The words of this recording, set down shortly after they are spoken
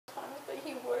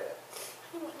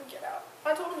out.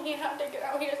 I told him he had to get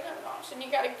out. He doesn't have an option.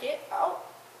 You got to get out,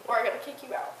 or I got to kick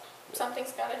you out.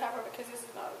 Something's got to happen because this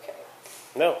is not okay.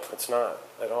 No, it's not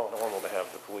at all normal to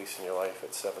have the police in your life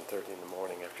at 7:30 in the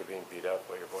morning after being beat up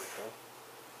by your boyfriend.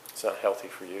 It's not healthy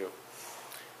for you.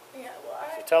 Yeah, well,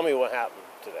 So tell me what happened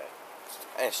today.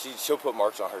 And she'll put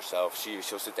marks on herself. She'll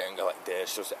sit there and go like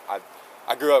this. She'll say,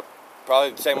 I grew up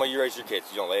probably the same way you raise your kids.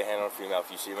 You don't lay a hand on a female.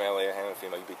 If you see a man lay a hand on a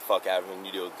female, you beat the fuck out of him and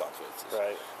you deal with consequences.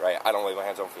 Right. Right. I don't lay my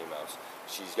hands on females.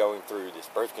 She's going through this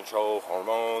birth control,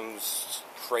 hormones,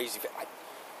 crazy.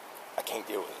 I can't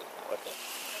deal with it.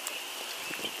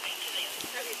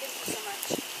 Okay, thank you so much.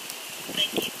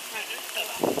 Thank you.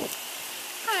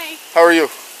 Hi. How are you?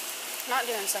 Not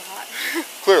doing so hot.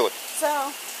 Clearly.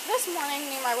 So, this morning,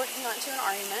 me and my work got into an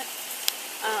argument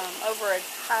over a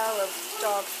pile of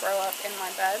dog throw up in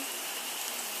my bed.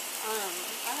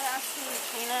 I had asked him to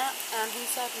clean it, and he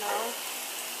said no.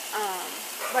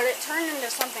 But it turned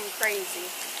into something crazy.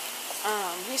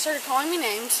 He started calling me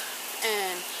names,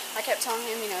 and I kept telling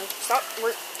him, stop.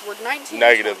 We're 19.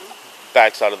 Negative.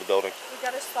 Backside of the building. We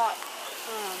gotta stop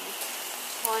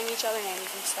calling each other names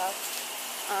and stuff,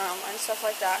 and stuff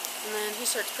like that. And then he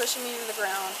starts pushing me to the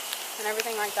ground and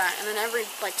everything like that. And then every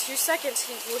 2 seconds,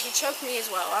 he choked me as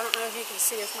well. I don't know if you can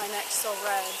see if my neck's still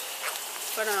red,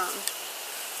 but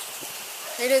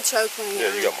he did choke me.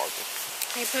 Yeah, you got marking.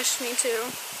 He pushed me too,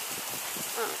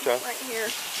 Okay. right here.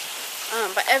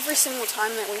 But every single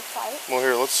time that we fight. Well,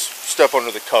 here, let's step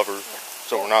under the cover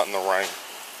so we're not in the rain.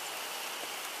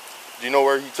 Do you know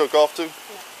where he took off to? No.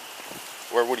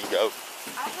 Where would he go?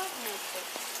 I have no clue.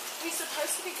 He's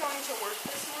supposed to be going to work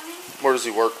this morning. Where does he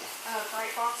work?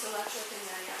 Bright Box Electric in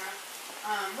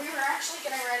Marietta. We were actually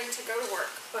getting ready to go to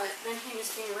work, but then he was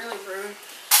being really rude.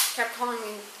 Kept calling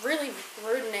me really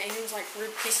rude names, like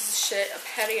rude pieces of shit, a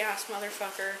petty ass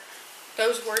motherfucker.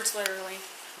 Those words literally.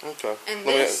 Okay. And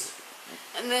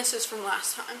this is from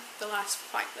last time, the last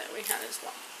fight that we had as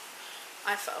well.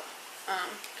 I fell.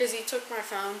 Because he took my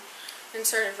phone and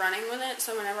started running with it,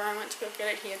 so whenever I went to go get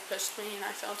it, he had pushed me and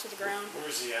I fell to the ground. Where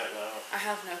is he at now? I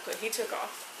have no clue. He took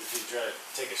off. Did he try to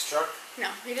take his truck? No,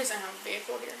 he doesn't have a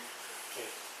vehicle here. Okay.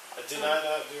 Did I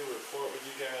not do a report with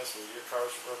you guys when your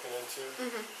cars were broken into?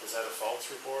 Mm-hmm. Was that a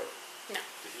false report? No.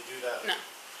 Did he do that? No.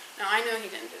 No, I know he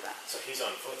didn't do that. So he's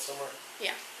on foot somewhere?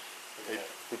 Yeah. Okay.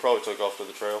 He probably took off to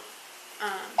the trail.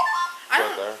 I Right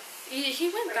don't. there. He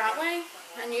went that way,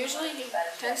 and usually he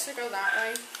tends to go that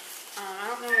way. I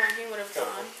don't know where he would have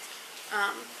gone.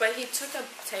 But he took a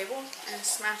table and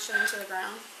smashed it into the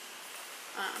ground.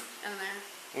 In there.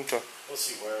 Okay. Let's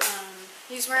see where.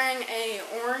 He's wearing a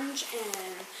orange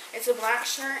and it's a black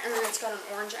shirt, and then it's got an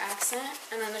orange accent,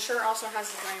 and then the shirt also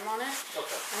has his name on it.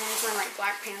 Okay. And then he's wearing like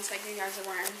black pants like you guys are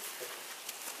wearing.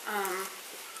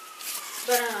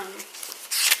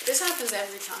 This happens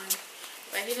every time.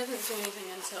 But he doesn't do anything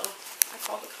until I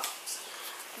call the cops.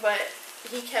 But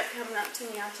he kept coming up to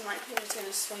me acting like he was going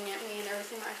to swing at me and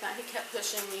everything like that. He kept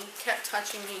pushing me, kept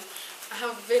touching me. I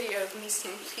have a video of me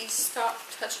saying, please stop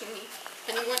touching me.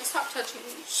 And he wouldn't stop touching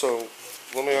me. So,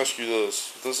 let me ask you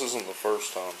this. This isn't the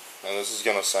first time, and this is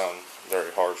going to sound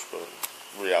very harsh, but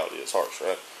reality is harsh,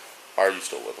 right? Why are you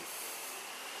still with him?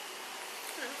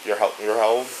 You're how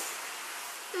old?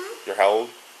 You're how old?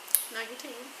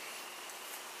 19.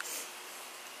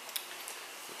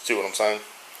 See what I'm saying?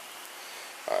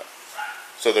 Alright.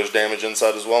 So there's damage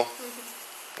inside as well?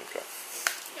 Okay.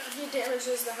 Yeah, he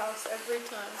damages the house every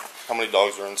time. How many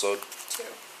dogs are inside? 2.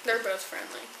 They're both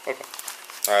friendly. Okay.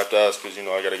 I have to ask because,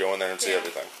 I got to go in there and see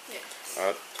everything. Yeah.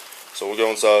 Alright. So we'll go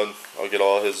inside. I'll get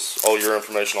all your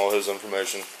information, all his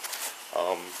information.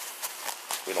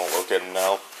 We don't locate him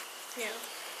now. Yeah.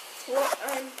 Well,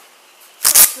 I'm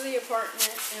to the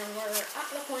apartment, and we're at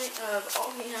the point of all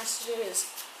he has to do is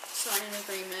sign an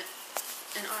agreement,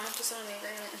 and I have to sign the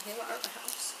agreement, and he'll out of the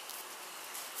house.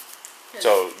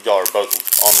 So y'all are both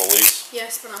on the lease?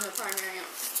 Yes, but I'm the primary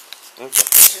owner. Okay.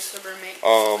 He's just a roommate.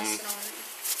 Listed on me.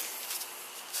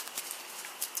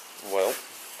 Well,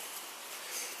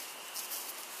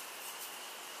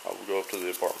 I will go up to the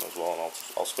apartment as well, and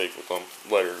I'll speak with them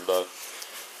later today,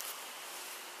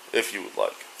 if you would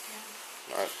like.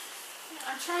 Yeah. All right.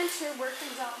 Yeah, I'm trying to work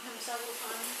things out with him several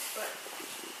times, but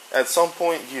At some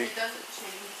point, it doesn't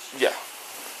change. yeah.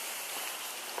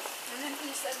 And then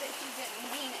he said that he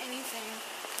didn't mean anything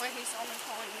when he saw me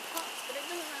calling the cops, but it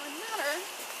doesn't really matter.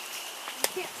 You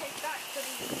can't take that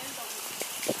putting your hands on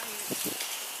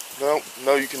me.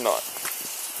 No, you cannot.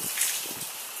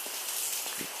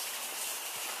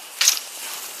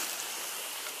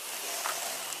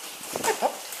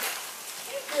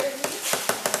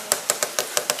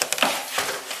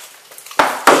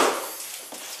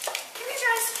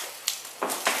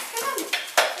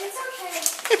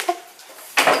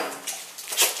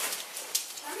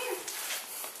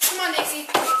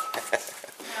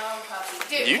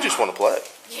 want to play.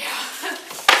 Yeah.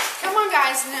 Come on,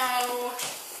 guys. No.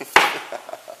 Here,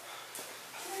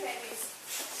 babies.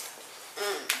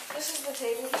 This is the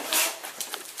table he got.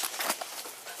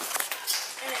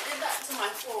 And it did that to my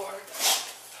floor.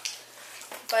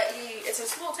 But it's a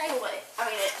small table, but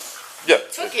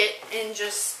it took it and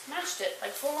just smashed it,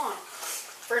 like full on.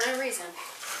 For no reason.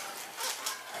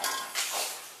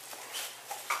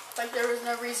 Like there was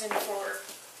no reason for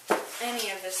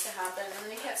any of this to happen.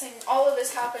 And they kept saying all of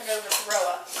this happened over throw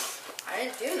up. I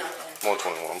didn't do nothing.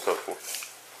 121, I'm code for.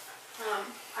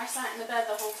 I sat in the bed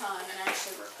the whole time and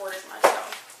actually recorded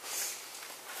myself.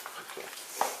 Okay.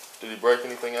 Did he break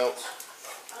anything else?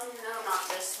 No, not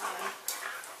this time.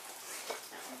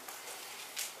 No.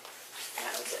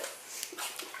 That was it.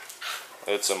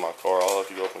 It's in my car. I'll have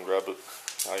you go up and grab it.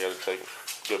 I got to take a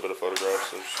good bit of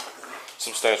photographs. There's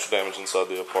substantial damage inside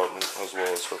the apartment as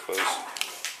well as her face.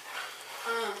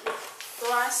 The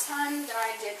last time that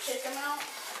I did kick him out,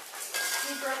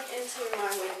 he broke into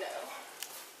my window.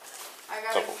 I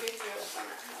got a video when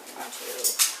that happened too.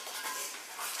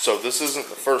 So this isn't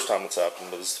the first time it's happened,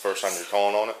 but this is the first time you're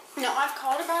calling on it? No, I've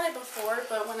called about it before,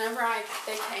 but whenever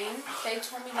they came, they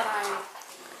told me that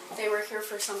they were here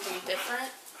for something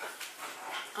different.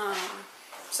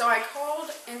 So I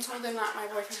called and told them that my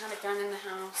boyfriend had a gun in the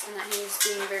house and that he was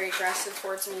being very aggressive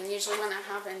towards me. And usually when that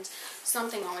happens,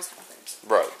 something always happens.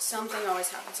 Right. Something always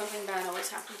happens. Something bad always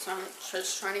happens. So I'm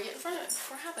just trying to get in front of it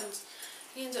before it happens.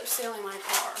 He ends up stealing my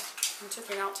car and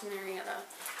took it out to Marietta.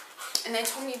 And they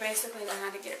told me basically that I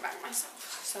had to get it back myself.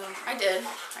 So I did.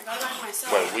 I got it back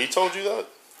myself. Wait, we told you that?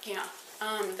 Yeah.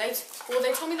 They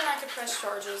told me that I could press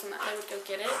charges and that they would go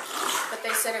get it. But they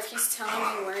said if he's telling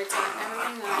me where it's at and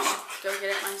everything, then I should go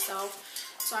get it myself.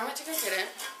 So I went to go get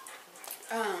it.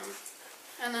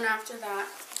 And then after that,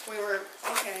 we were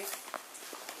okay.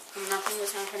 And nothing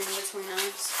was happening between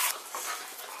us.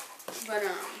 But,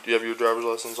 do you have your driver's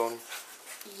license on you?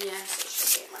 yes, it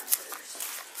should be my first.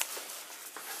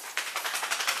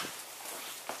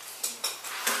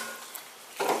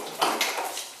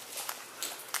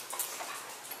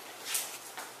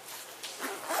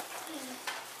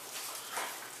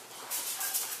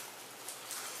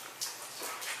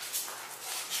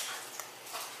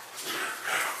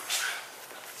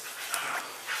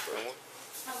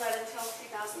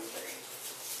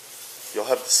 Y'all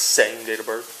have the same date of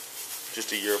birth?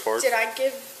 Just a year apart? Did I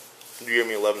give... You gave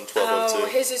me 11/12/02. Oh,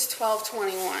 his is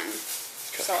 12/21.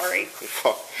 Okay. Sorry.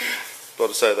 About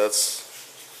to say, that's...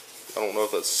 I don't know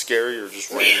if that's scary or just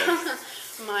random.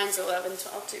 Mine's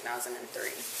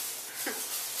 11/12/2003.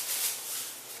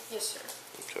 Yes, sir.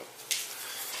 Okay.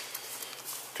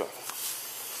 Okay.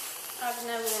 I've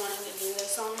never wanted to do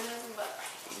this on him, but...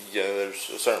 Yeah, there's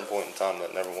a certain point in time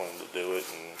that I never wanted to do it,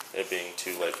 and it being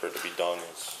too late for it to be done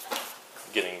is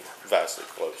getting vastly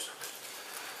close.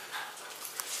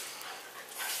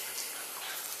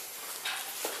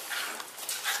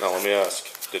 Now let me ask,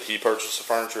 did he purchase the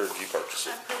furniture or did you purchase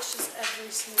it? I purchased every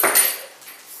single bit of it.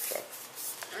 Okay.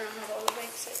 And I have all the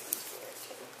bank statements for it,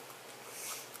 too.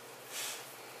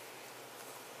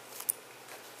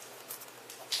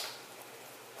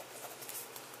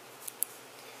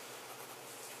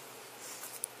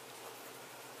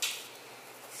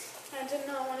 I did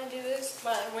not want to do this,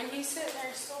 but when he's sitting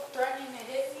there still threatening to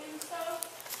hit me and stuff,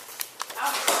 I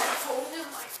told him,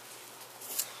 like,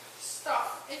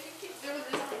 stop. If you keep doing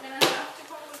this, I'm going to have to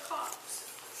call the cops.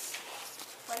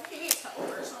 Like, he needs help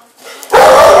or something.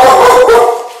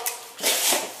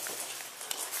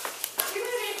 Come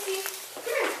here, Nancy. Come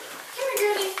here. Come here,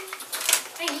 girlie.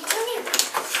 Hey, come here.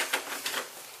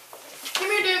 Come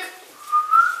here, Duke.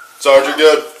 Sarge, you're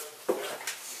good.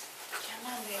 Come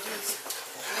on, babies.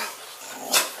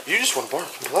 You just want to bark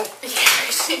and play. Yeah,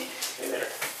 Hey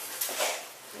there.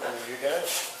 You got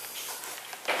it?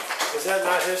 Is that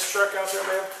not his truck out there,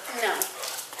 man? no.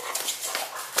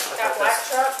 That black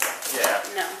truck? Yeah.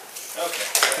 No. Okay.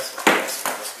 That's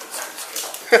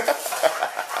good.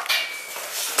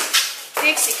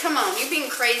 Dixie, come on. You're being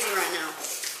crazy right now.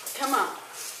 Come on.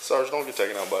 Sarge, don't get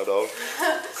taken out by a dog.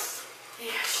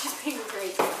 Yeah, she's being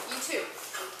crazy. You too.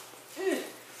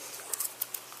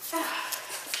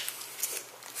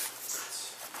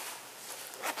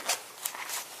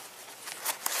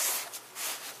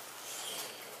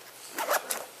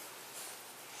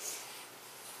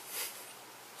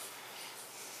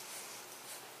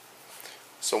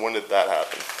 So when did that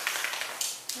happen?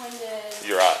 When did...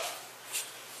 Your eye.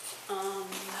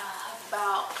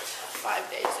 About 5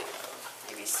 days ago.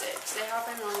 Maybe 6. It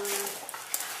happened on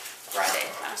Friday.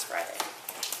 Last Friday.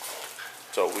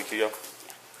 So a week ago?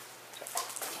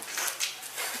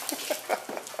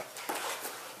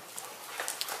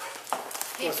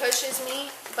 He pushes me,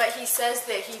 but he says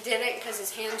that he did it because his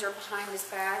hands are behind his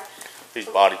back. He's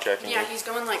body checking Yeah, you. he's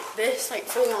going like this, like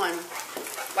full on.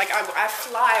 Like I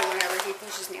fly whenever he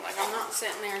pushes me. Like I'm not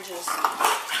sitting there just,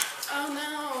 oh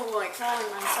no, like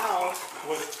falling myself.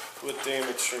 What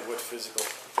damage or what physical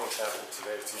things happened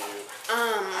today to you?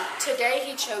 Today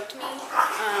he choked me,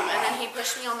 and then he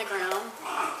pushed me on the ground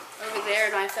over there,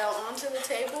 and I fell onto the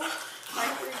table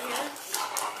right through here.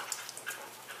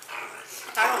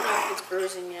 I don't know if it's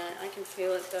bruising yet. I can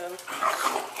feel it though.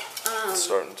 It's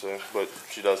starting to, but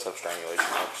she does have strangulation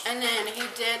marks. And then he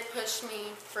did push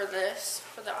me for this,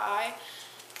 for the eye.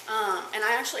 And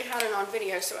I actually had it on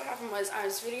video. So what happened was I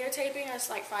was videotaping us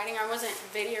like fighting. I wasn't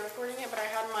video recording it, but I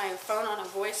had my phone on a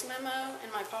voice memo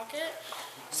in my pocket.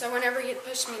 So whenever he had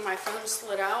pushed me, my phone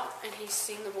slid out and he's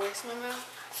seen the voice memo.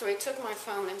 So he took my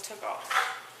phone and took off.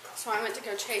 So I went to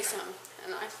go chase him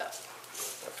and I fell.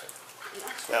 Okay.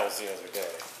 That was the other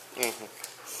day. Mm-hmm.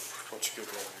 Why don't you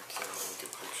go grab your camera and get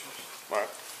pictures? All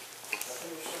right.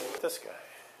 This guy.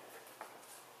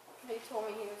 He told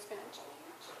me he was going to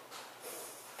change.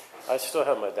 I still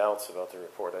have my doubts about the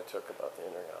report I took about the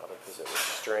entering out because it was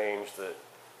strange that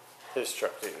his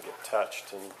truck didn't get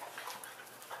touched and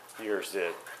yours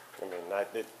did. I mean, I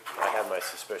had my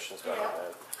suspicions about it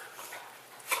then.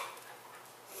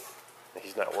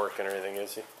 He's not working or anything,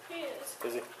 is he? He is.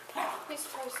 Is he? He's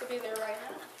supposed to be there right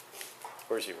now.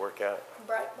 Where's he work at?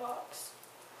 Bright box.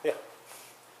 Yeah.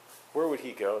 Where would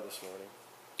he go this morning?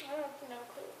 I don't have no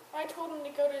clue. I told him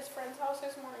to go to his friend's house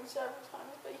this morning several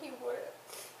times, but he wouldn't.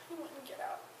 He wouldn't get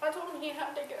out. I told him he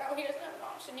had to get out. He doesn't have an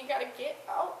option. You gotta get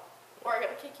out, or I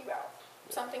gotta kick you out.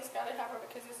 Something's gotta happen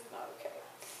because this is not okay.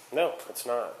 No, it's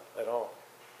not at all.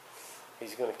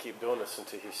 He's going to keep doing this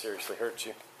until he seriously hurts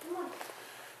you. Come on.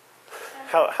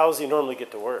 How does he normally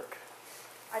get to work?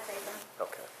 I take him.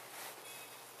 Okay.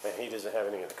 And he doesn't have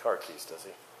any of the car keys, does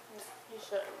he? No, you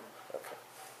shouldn't. Okay.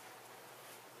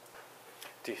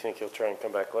 Do you think he'll try and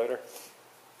come back later?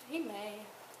 He may.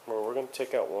 Well, we're going to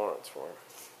take out warrants for him.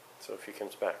 So if he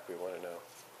comes back, we want to know.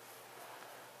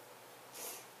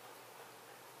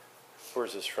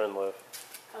 Where's his friend live?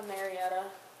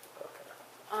 Marietta. Okay.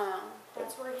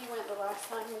 That's where he went the last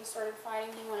time we started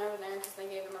fighting. He went over there because they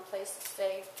gave him a place to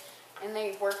stay. And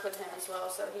they worked with him as well,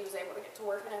 so he was able to get to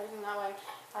work and everything that way.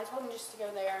 I told him just to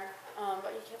go there, but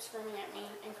he kept screaming at me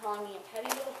and calling me a petty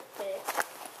little bitch.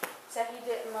 Said he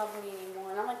didn't love me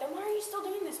anymore. And I'm like, then why are you still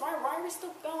doing this? Why are we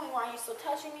still going? Why are you still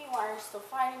touching me? Why are you still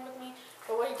fighting with me?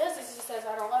 But what he does is he says,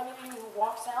 I don't love you anymore. He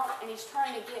walks out, and he's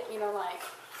trying to get me to, like,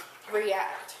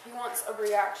 react. He wants a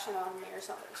reaction on me or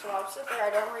something. So I'll sit there, I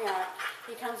don't react.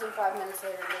 He comes in 5 minutes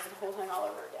later and does the whole thing all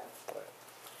over again. Right.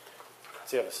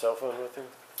 Does he have a cell phone with him?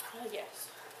 Yes.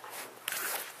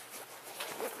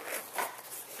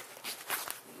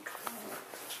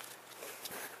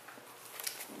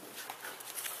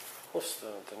 What's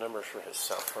the numbers for his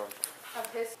cell phone?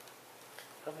 Of his.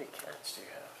 How many cats do you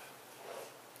have?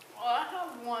 Well, I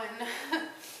have one.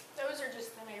 Those are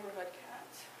just the neighborhood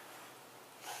cats.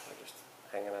 They're just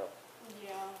hanging out.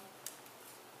 Yeah.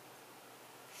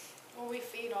 Well, we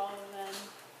feed all of them.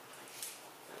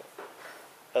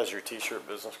 How's your t-shirt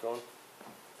business going?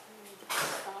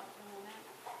 Stop doing that.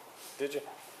 Did you?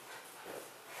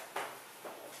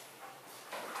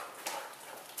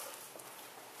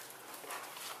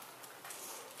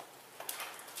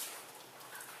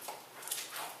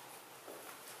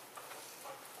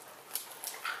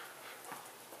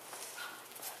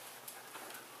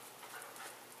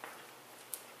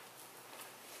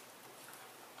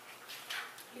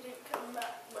 He didn't come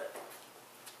back, but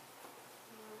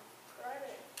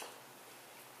Friday.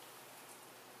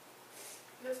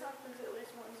 This happens at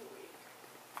least once a week.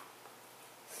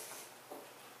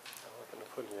 I'm going to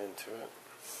put an end to it.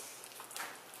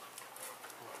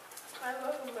 I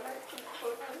love him, but I can't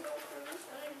put myself through this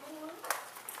anymore.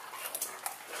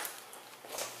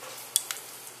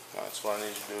 Alright, so what I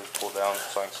need you to do is pull down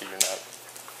so I can see your neck.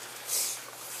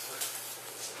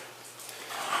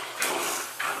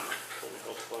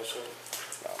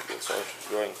 No, good, so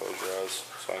go ahead and close your eyes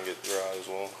so I can get your eye as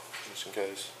well, just in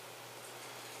case.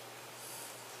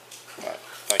 Alright,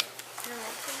 thank you. You're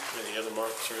welcome. Any other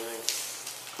marks or anything?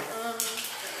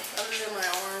 Other than my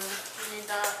arm. You need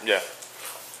that? Yeah.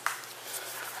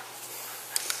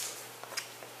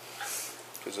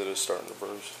 Because it is starting to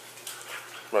bruise.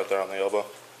 Right there on the elbow.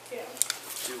 Yeah.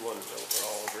 Do one over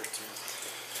all over too.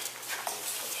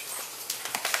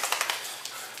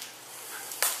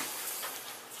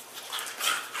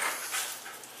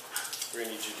 We're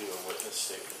going to need you to do a witness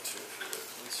statement too, if you would,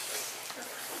 please.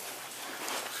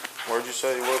 Where'd you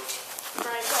say you worked?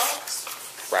 Bright box.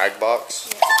 Bragg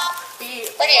box? Yeah.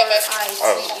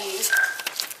 B-R-I-T-E.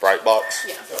 Bright box?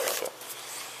 Yeah. Okay.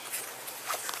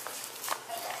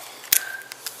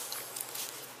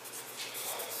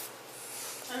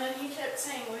 And then he kept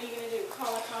saying, what are you going to do?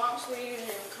 Call the cops? What are you going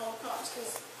to do? Call the cops?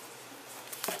 Because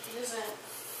he doesn't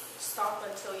stop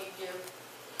until you do.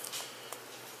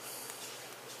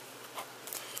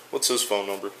 What's his phone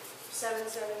number?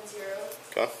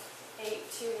 770-829-7320. Okay.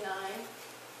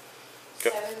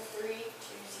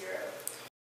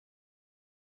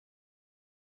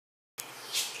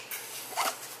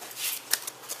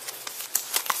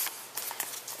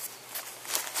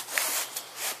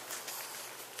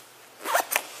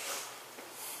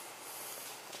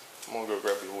 I'm gonna go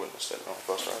grab your witness statement on the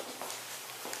bus ride.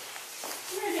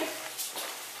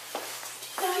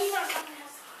 No, you're not coming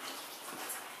outside.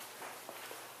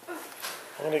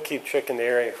 I'm going to keep checking the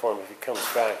area for him. If he comes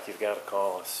back, you've got to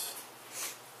call us.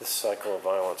 This cycle of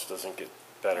violence doesn't get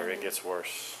better, it gets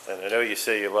worse. And I know you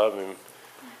say you love him,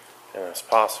 and it's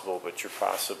possible, but you're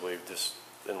possibly just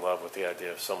in love with the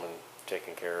idea of someone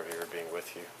taking care of you or being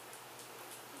with you.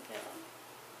 Yeah.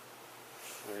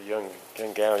 You're a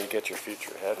young gal, you get your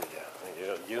future ahead of you. I mean,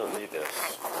 you don't need this.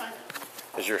 I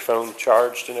know. Is your phone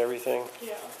charged and everything?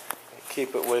 Yeah.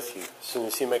 Keep it with you. As soon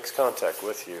as he makes contact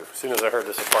with you, as soon as I heard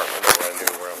this apartment number, I knew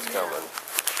where I was coming.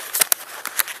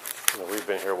 You know, we've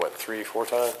been here, what, 3-4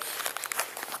 times?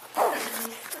 I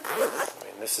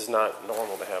mean, this is not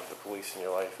normal to have the police in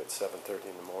your life at 7:30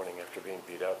 in the morning after being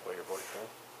beat up by your boyfriend.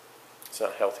 It's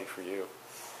not healthy for you.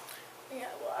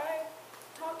 Yeah, well, I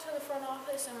talked to the front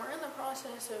office, and we're in the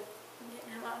process of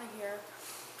getting him out of here.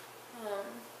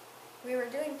 We were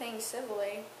doing things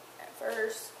civilly at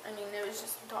first. I mean, it was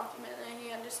just a document that he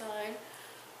had to sign.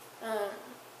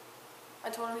 I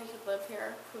told him he could live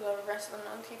here for the rest of the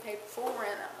month. He paid full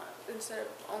rent that month instead of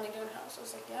only doing a house. I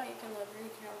was like, yeah, you can live here. You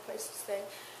can have a place to stay.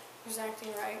 He was acting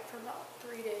right for about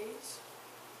 3 days.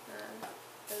 And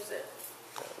that was it.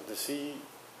 Does he,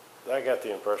 I got the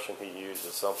impression he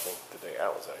uses something the day I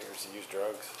was out here. Does he use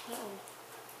drugs?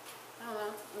 I don't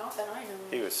know. Not that I know.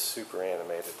 He was super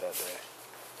animated that day.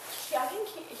 Yeah, I think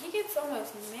he gets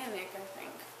almost manic, I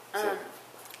think.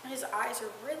 His eyes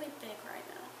are really big right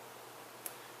now.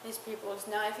 His pupils.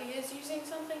 Now, if he is using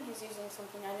something, he's using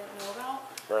something I didn't know about.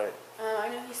 Right. I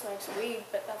know he smokes weed,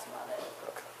 but that's about it.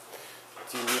 Okay.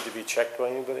 Do you need to be checked by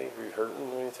anybody? Are you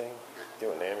hurting or anything? Do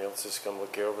you want an ambulance just come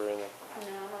look you over or anything? No,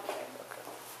 I'm okay. Okay.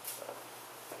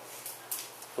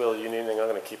 Will, you need anything? I'm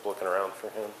going to keep looking around for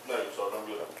him. No, sorry, I'm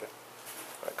good. Okay.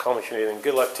 All right, call me if you need anything.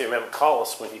 Good luck to you, man. Call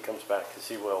us when he comes back, because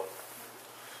he will.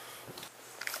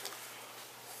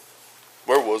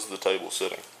 Where was the table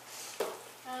sitting?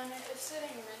 It's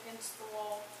sitting against the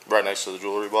wall. Right next to the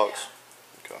jewelry box?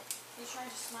 Yeah. Okay. He's trying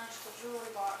to smash the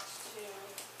jewelry box too.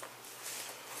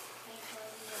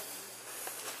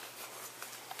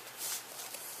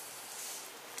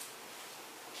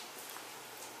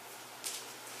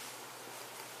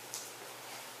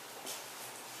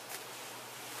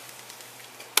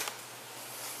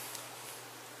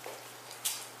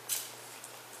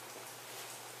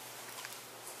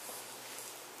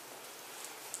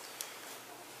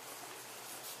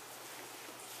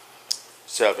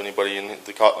 Does he have anybody in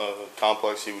the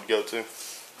complex he would go to?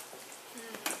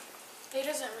 He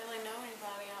doesn't really know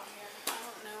anybody out here. I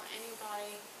don't know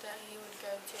anybody that he would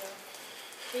go to.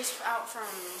 He's out from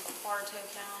Bartow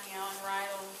County, out in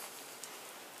Rydell.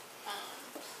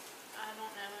 I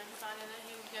don't know anybody that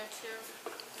he would go to.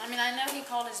 I mean, I know he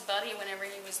called his buddy whenever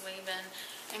he was leaving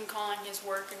and calling his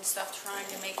work and stuff, trying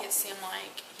to make it seem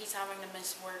like he's having to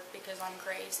miss work because I'm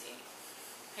crazy.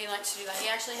 He likes to do that.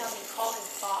 He actually had me call his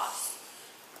boss.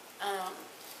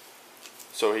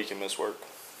 So he can miss work?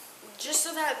 Just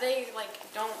so that they, like,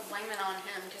 don't blame it on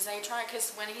him, because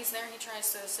when he's there, he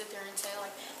tries to sit there and say, like,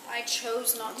 I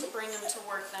chose not to bring him to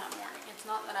work that morning. It's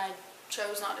not that I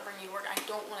chose not to bring you to work. I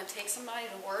don't want to take somebody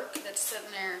to work that's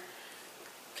sitting there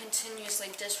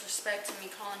continuously disrespecting me,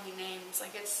 calling me names.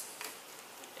 Like, it's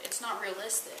not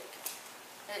realistic.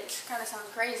 It kind of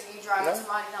sounds crazy. You driving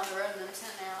somebody down the road and then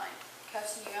sitting there, like,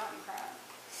 cussing you out and crying.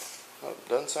 Well, it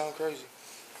doesn't sound crazy.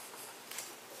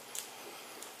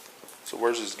 So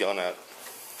where's his gun at?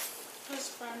 His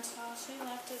friend's house. He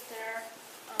left it there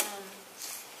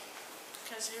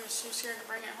because he was too scared to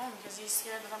bring it home because he's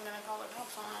scared that I'm going to call the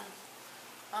cops on him.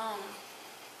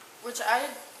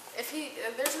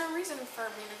 There's no reason for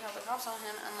me to call the cops on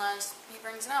him unless he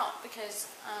brings it out,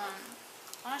 because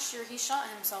last year he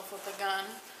shot himself with a gun.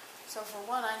 So for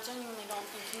one, I genuinely don't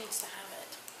think he needs to have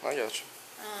it. I got you.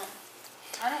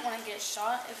 I don't want to get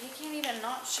shot. If he can't even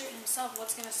not shoot himself,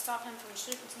 what's going to stop him from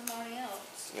shooting somebody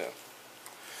else? Yeah.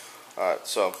 Alright,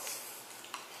 so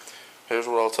here's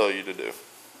what I'll tell you to do.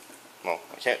 Well,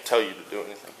 I can't tell you to do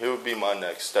anything. Here would be my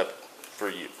next step for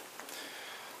you.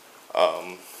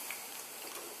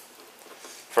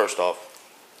 First off,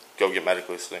 go get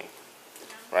medically seen.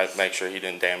 Right? Make sure he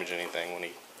didn't damage anything when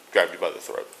he grabbed you by the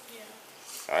throat.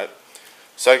 Yeah. Alright?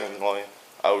 Secondly,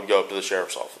 I would go up to the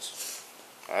sheriff's office.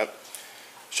 Alright?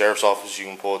 Sheriff's office, you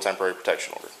can pull a temporary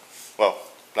protection order. Well,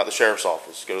 not the sheriff's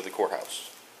office. Go to the courthouse.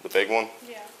 The big one,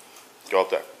 Yeah. go up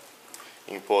there.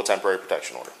 You can pull a temporary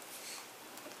protection order.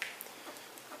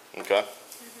 Okay?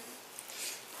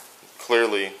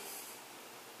 Clearly,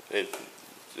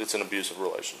 it's an abusive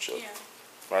relationship. Yeah.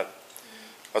 Right?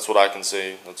 That's what I can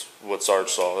see. That's what Sarge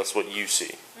saw. That's what you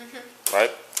see.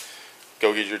 Right?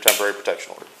 Go get your temporary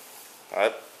protection order.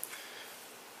 Alright?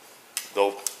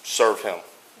 They'll serve him.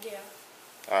 Yeah.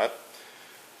 Alright?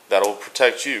 That'll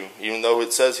protect you, even though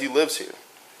it says he lives here.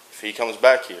 If he comes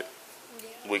back here,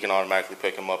 we can automatically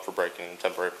pick him up for breaking in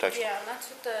temporary protection. Yeah, and that's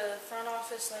what the front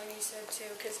office lady said too.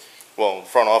 Well, the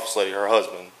front office lady, her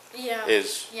husband, Yeah.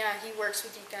 is, Yeah, he works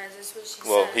with you guys. That's what she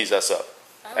well, said. he's SF.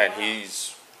 Oh, And wow.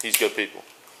 he's good people.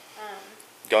 Um,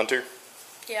 Gunter?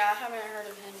 yeah, I haven't heard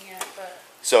of him yet, but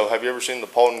So, have you ever seen the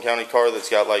Paulding County car that's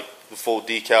got, like, the full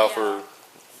decal Yeah. for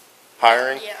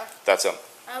hiring? yeah. That's him.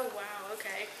 Oh wow,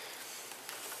 okay.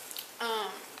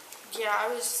 Yeah,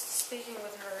 I was speaking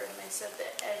with her, and they said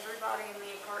that everybody in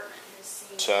the apartment has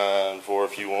seen. 10-4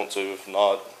 if you want to. If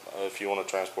not, if you want to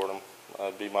transport him,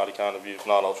 I'd be mighty kind of you. If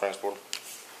not, I'll transport him.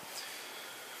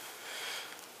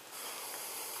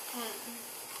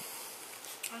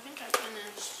 I think I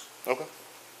finished. Okay.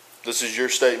 This is your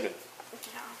statement.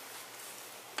 Yeah.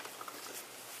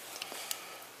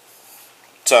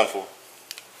 10-4.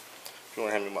 If you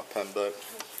want to hand me my pen back.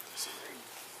 Sorry.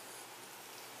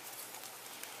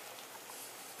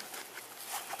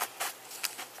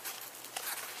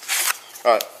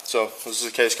 Alright, so this is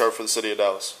a case card for the city of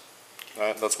Dallas.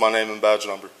 Alright, that's my name and badge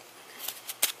number.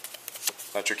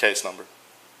 That's your case number.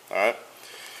 Alright?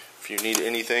 If you need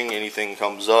anything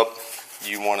comes up,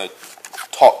 you want to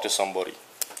talk to somebody,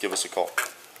 give us a call.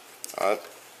 Alright?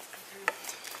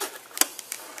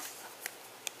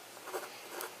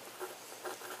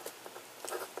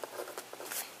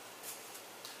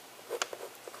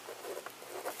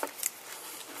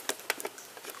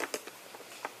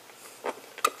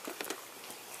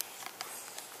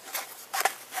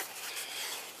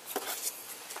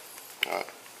 Alright.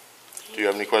 Do you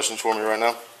have any questions for me right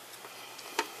now? Not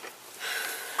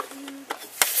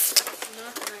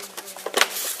that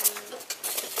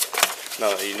I know.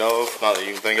 Not that you know of? Not that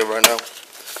you can think of right now?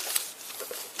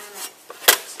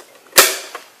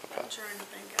 I'm trying to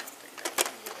think. I don't think I can think of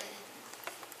anything.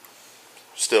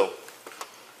 Still,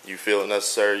 you feel it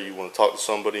necessary, you want to talk to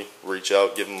somebody, reach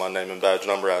out, give them my name and badge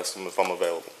number, ask them if I'm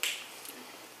available.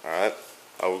 Alright?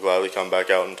 I will gladly come back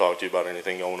out and talk to you about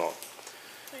anything going on.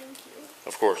 Thank you.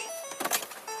 Of course.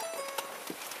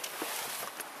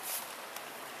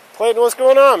 Clayton, what's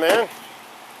going on, man?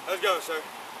 How's it going, sir?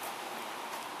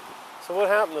 So what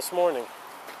happened this morning?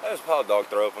 There was a pile of dog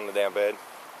throw up on the damn bed.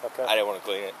 Okay. I didn't want to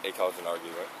clean it. It caused an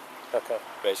argument. Okay.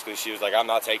 Basically, she was like, "I'm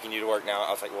not taking you to work now." I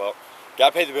was like, "Well,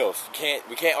 gotta pay the bills.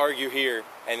 We can't argue here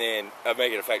and then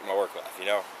make it affect my work life, you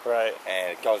know?" Right.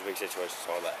 And it caused a big situation,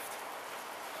 so I left.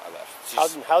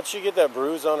 How'd she get that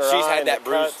bruise on her eye? She's had and that the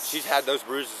bruise. cuts? She's had those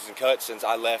bruises and cuts since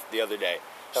I left the other day.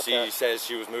 Okay. She says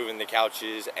she was moving the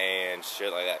couches and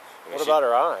shit like that. I mean, What about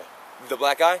her eye? the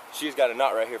black eye? She's got a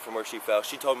knot right here from where she fell.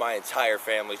 She told my entire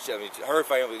family, her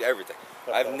family, everything.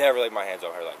 Okay. I've never laid my hands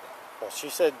on her like that. Well, she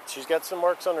said she's got some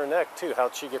marks on her neck too.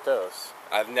 How'd she get those?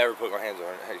 I've never put my hands on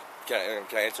her. Hey,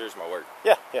 can I answer? It's my work.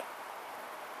 Yeah, yeah.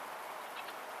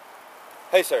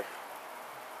 Hey, sir.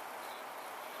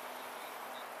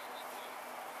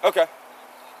 Okay.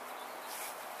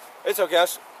 It's okay.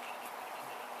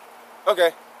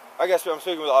 Okay. I guess I'm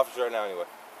speaking with the officer right now anyway.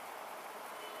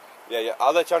 Yeah.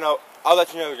 I'll let y'all know. I'll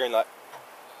let you know the green light.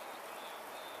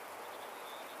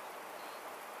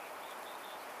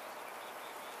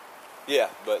 Yeah,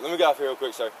 but let me get off here real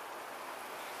quick, sir.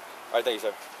 All right, thank you,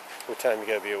 sir. What time you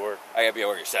gotta be at work? I gotta be at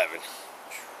work at 7.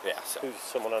 Yeah, so. Who's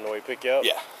someone on the way to pick you up?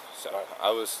 Yeah. So I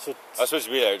was supposed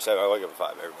to be there at 7. I wake up at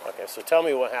 5 every morning. Okay, so tell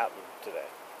me what happened today.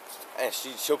 And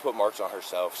she'll put marks on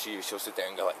herself. She'll sit there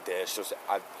and go like this. She'll say,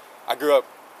 I grew up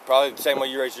probably the same way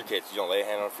you raise your kids. You don't lay a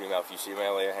hand on a female. If you see a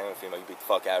man lay a hand on a female, you beat the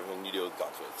fuck out of him and you deal with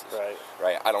consequences. Right.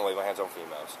 Right. I don't lay my hands on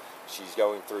females. She's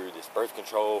going through this birth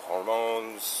control,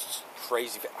 hormones,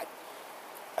 crazy.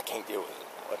 I can't deal with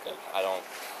it. Okay.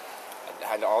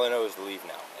 All I know is to leave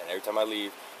now. And every time I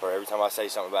leave, or every time I say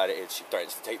something about it, she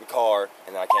threatens to take the car,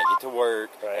 and then I can't get to work.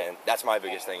 Right. And that's my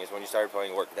biggest thing is when you start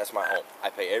playing work, that's my home. I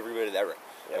pay every bit of that rent.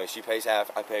 I mean, she pays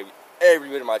half. I pay every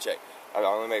bit of my check. I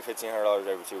only make $1,500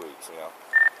 every 2 weeks. You know.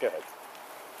 Good.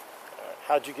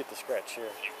 How'd you get the scratch here?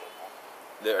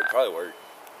 It probably worked.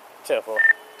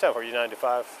 10-4, you 9 to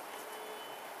 5?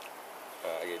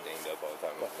 I get dinged up all the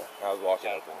time. I was walking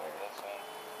up in there.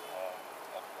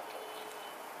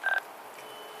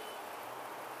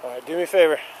 All right, do me a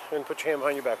favor. Go and put your hand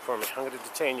behind your back for me. I'm going to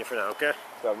detain you for now, okay?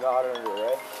 So I'm not under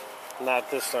arrest. Not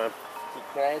this time.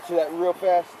 Can I answer that real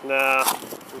fast? Nah,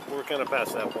 we're kind of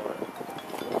past that point.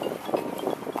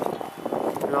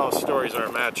 All the stories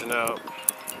aren't matching up.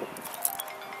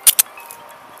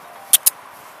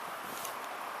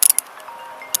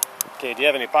 Okay, do you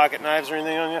have any pocket knives or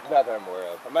anything on you? Not that I'm aware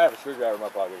of. I might have a screwdriver in my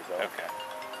pocket or something. Okay.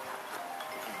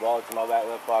 Wallet's in my back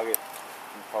left pocket.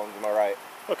 Phone's in my right.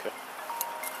 Okay.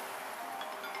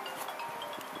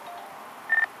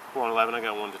 111, I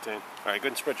got one detained. All right, go ahead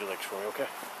and spread your legs for me, okay?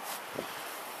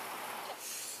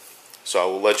 So I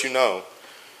will let you know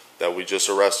that we just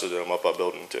arrested him up at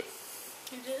Building 2.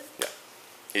 You did? Yeah.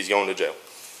 He's going to jail.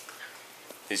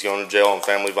 He's going to jail on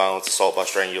family violence, assault by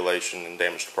strangulation, and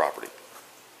damage to property.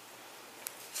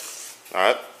 All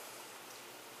right?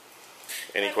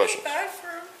 Any questions? I feel bad for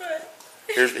him, but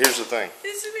Here's the thing,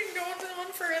 this has been going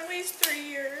on for at least 3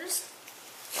 years.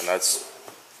 and that's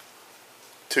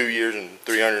 2 years and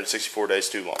 364 days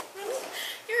too long.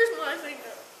 Here's my thing,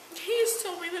 though. He's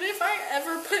told me that if I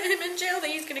ever put him in jail, that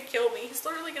he's gonna kill me. He's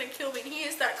literally gonna kill me, and he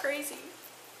is that crazy.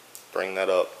 Bring that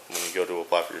up when you go to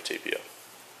apply for your TPO.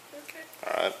 Okay.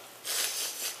 All right?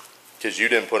 Because you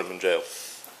didn't put him in jail.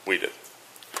 We did.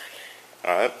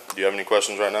 All right? Do you have any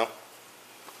questions right now?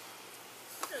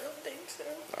 I don't think so.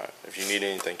 All right. If you need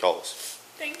anything, call us.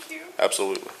 Thank you.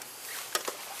 Absolutely.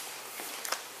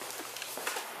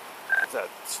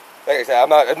 Like I said, I'm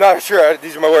not sure.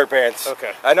 These are my work pants.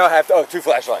 Okay. I know I have to. Oh, 2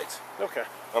 flashlights. Okay.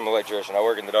 I'm an electrician. I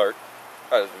work in the dark.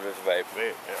 I just vape.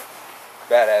 Yeah.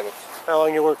 Bad habits. How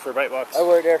long you work for Bite Box? I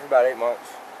worked there for about 8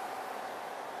 months.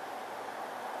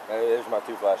 There's my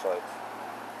 2 flashlights.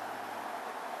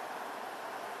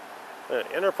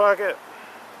 Inner pocket?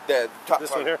 The top This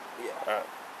part. one here? Yeah. All right.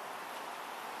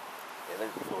 Yeah,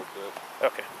 there's the floor to it.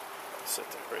 Okay. I'll sit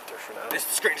there right there for now. This is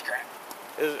the screen scrap.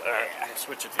 All right. I'll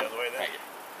switch it the other way then.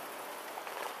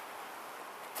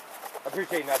 I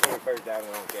appreciate you not putting it first down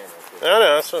on camera.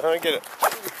 No, that's what I get it.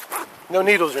 No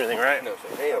needles or anything, right? No,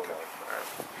 sir. Hell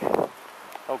no.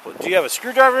 Hopefully. Do you have a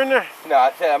screwdriver in there? No,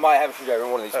 I said I might have a screwdriver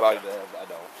in one of these Okay. pockets, but I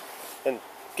don't. And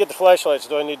get the flashlights.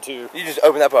 Do I need to? You just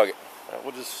open that pocket.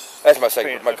 We'll just. That's my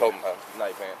second, my Okay. coat,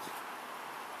 night pants.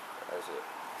 That's it.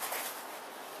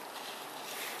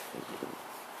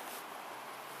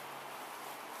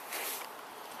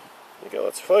 You got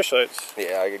lots of flashlights.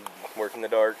 Yeah, I could work in the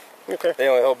dark. Okay. They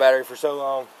only hold battery for so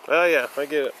long. Oh yeah, I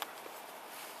get it.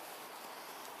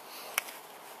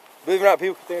 Believe it or not,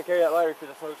 people think I carry that lighter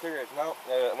because I smoke cigarettes. No,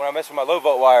 when I mess with my low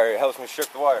volt wire, it helps me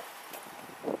strip the wire.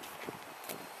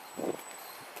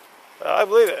 I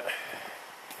believe it.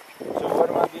 So what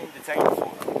am I being detained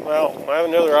for? Well, I have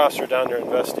another officer down there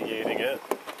investigating it.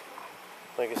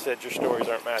 Like I said, your stories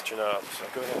aren't matching up, so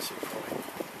go ahead and see for me.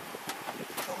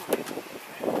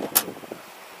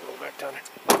 Go back down there.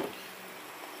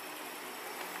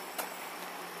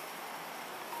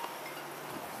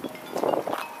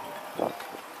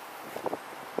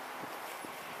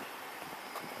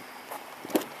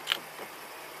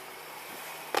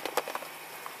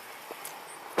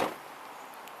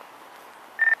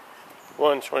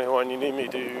 One 21. You need me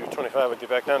to do 25 with you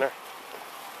back down there?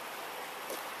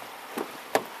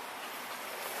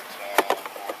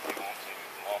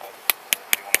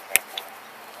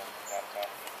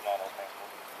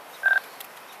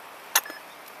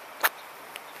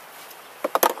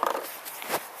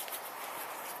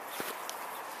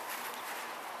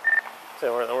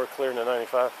 So we're clearing the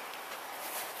 95.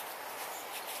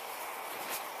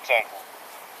 Okay.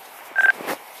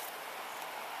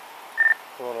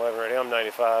 111 ready. I'm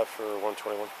 95 for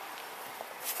 121.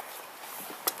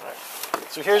 Alright.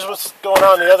 So here's what's going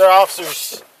on. The other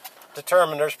officers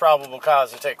determined there's probable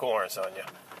cause to take warrants on you.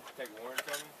 Take warrants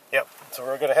on me? Yep. So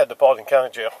we're going to head to Paulding County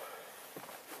Jail.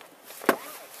 What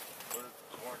is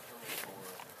the warrant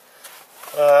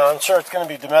for? I'm sure it's going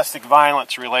to be domestic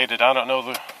violence related. I don't know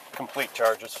the complete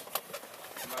charges.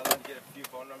 Am I allowed to get a few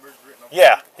phone numbers written on?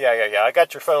 Yeah. I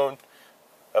got your phone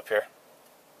up here.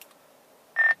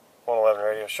 111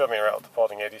 radio. Show me a route to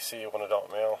Paulding ADC, one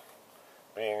adult male.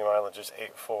 Being mileage is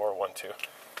 8412.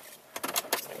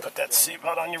 Let me put that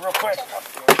seatbelt on you real quick.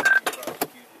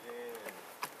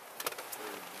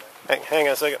 Hang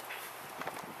on a second.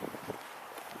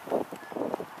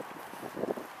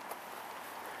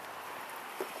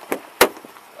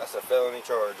 That's a felony.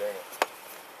 felony charge, ain't it?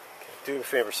 Do me a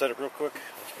favor, set it real quick.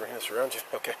 Let's bring this around you.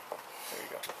 Okay, there you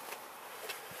go.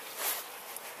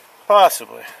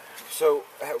 Possibly. So,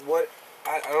 what?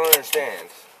 I don't understand.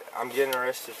 I'm getting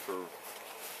arrested for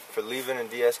leaving and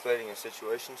de-escalating a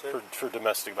situation, sir? For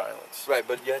domestic violence. Right,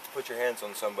 but you have to put your hands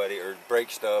on somebody or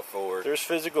break stuff or... There's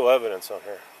physical evidence on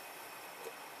her.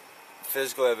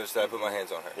 Physical evidence that I put my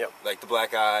hands on her? Yep. Like the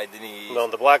black eye, the knees? No,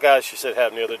 the black eyes she said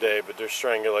happened the other day, but there's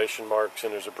strangulation marks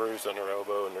and there's a bruise on her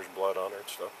elbow and there's blood on her and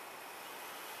stuff.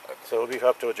 Okay. So it'll be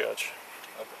up to a judge.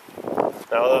 Okay.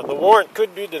 Now, the warrant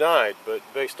could be denied, but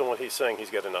based on what he's saying, he's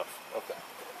got enough. Okay.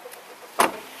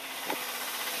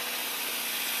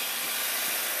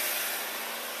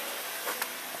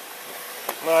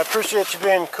 Well, I appreciate you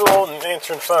being cool and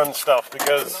answering fun stuff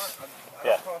because, I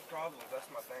don't cause problems. That's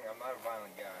my thing. I'm not a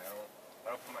violent guy. I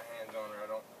don't put my hands on her.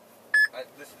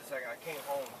 This is the second. I came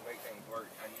home to make things work.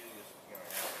 I knew this was going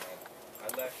to happen. I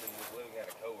left and was living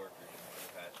at a coworker for the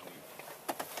past week.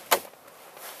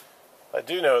 I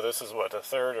do know this is what, the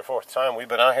third or fourth time we've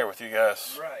been out here with you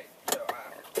guys. Right. So I've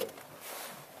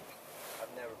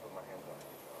never put my hands on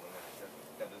people. I mean,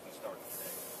 that doesn't start today.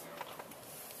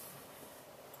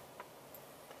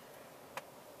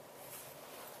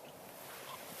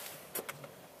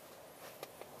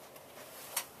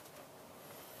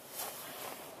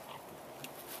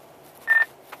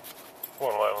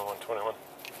 One 121.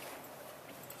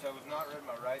 So I was not read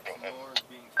my rights nor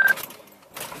being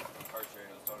incarcerated.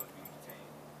 I was told I was being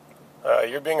detained.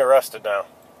 You're being arrested now.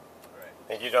 Right.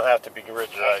 And you don't have to be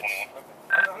read your rights. Okay.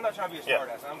 I'm not trying to be a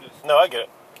smartass. I'm just... No, I get it.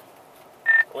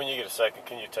 When you get a second,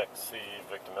 can you text the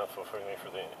victim info for me for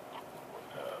the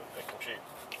victim sheet?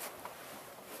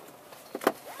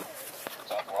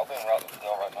 I'll be en route to the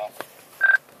jail right now.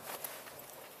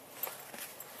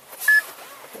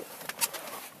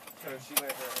 So if she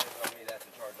laid her hands on me, that's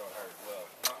a charge on her as well.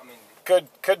 No, I mean...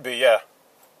 Could be, yeah.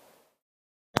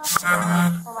 Well,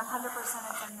 100%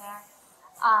 it's in there.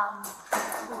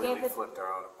 We gave it. Flipped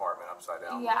our own apartment upside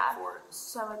down. Yeah. For it.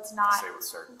 So it's not. Say with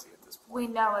certainty at this point. We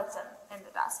know it's in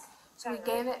the desk. So we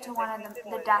gave it to one of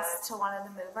the desks to one of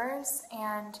the movers,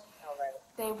 and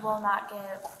they will not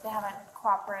give. They haven't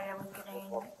cooperated with giving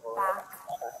back.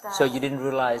 So you didn't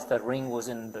realize that ring was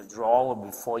in the drawer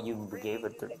before you gave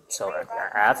it to, so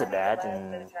after that,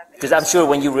 and because I'm sure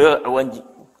when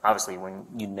obviously when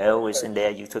you know it's in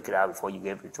there, you took it out before you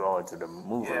gave the drawer to the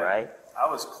mover, right? I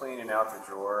was cleaning out the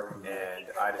drawer, and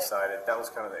I decided that was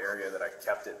kind of the area that I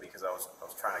kept it because I was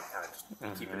trying to kind of just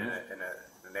keep it in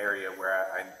an area where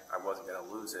I wasn't going to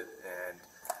lose it. And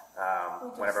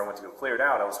whenever I went to go clear it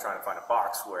out, I was trying to find a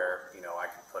box where I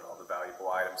could put all the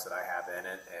valuable items that I have in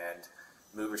it. And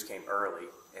movers came early,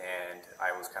 and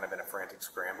I was kind of in a frantic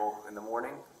scramble in the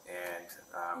morning. And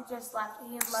he just left.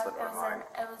 He left.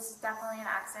 It was definitely an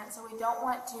accident. So we don't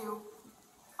want to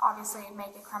obviously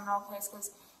make a criminal case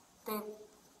because the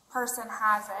person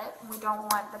has it. We don't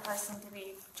want the person to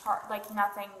be like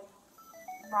nothing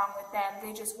wrong with them.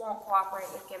 They just won't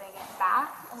cooperate with giving it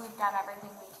back, and we've done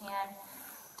everything we can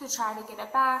to try to get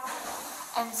it back.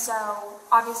 And so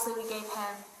obviously we gave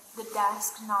him the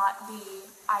desk, not the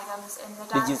items in the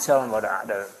desk. Did you tell him about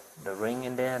the ring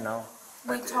in there? No.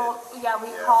 We called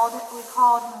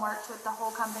and worked with the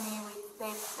whole company.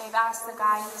 They've asked the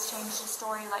guy who's changed his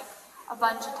story like a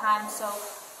bunch of times. So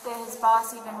his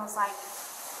boss even was like,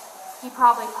 he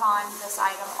probably pawned this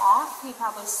item off. He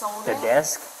probably sold it. The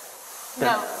desk?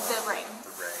 No, the ring.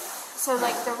 So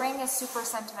like the ring is super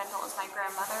sentimental. It's my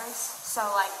grandmother's. So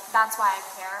like that's why I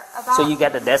care about. So you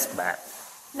got the desk back?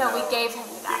 No, we gave him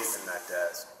the We desk. gave him that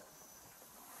desk.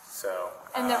 So.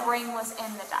 And the ring was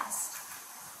in the desk.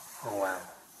 Oh wow.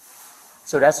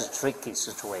 So that's a tricky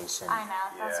situation. I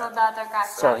know. That's what the other guy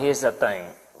said. So here's the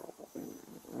thing.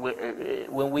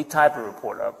 When we type a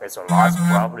report up, it's a large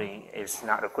property. It's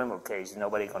not a criminal case.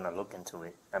 Nobody's gonna look into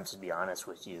it. I'm just be honest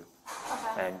with you.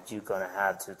 Okay. And you're gonna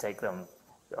have to take them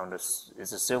on this.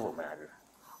 It's a civil matter.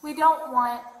 We don't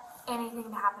want anything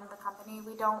to happen to the company.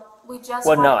 We just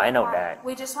Well, want no, I know that.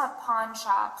 We just want pawn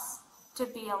shops to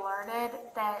be alerted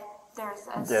that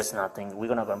there's nothing.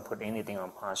 We're not gonna put anything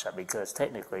on pawn shop because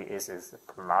technically it's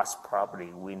lost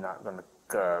property. We're not gonna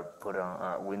put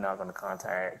on. We're not gonna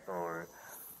contact or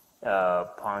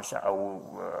pawn shop.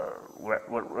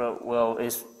 Well,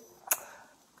 it's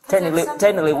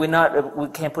technically we're not. We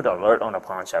can't put alert on a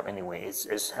pawn shop anyway.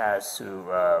 It has to.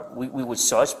 We would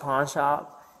search pawn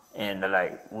shop and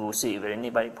like we will see if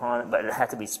anybody pawn it, but it has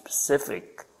to be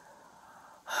specific.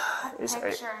 It's a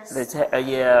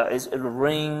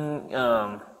ring.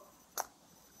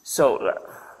 So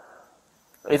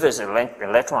if it's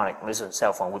electronic, it's a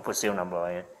cell phone. We put serial number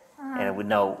in. and we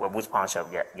know which pawn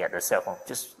shop get the cell phone.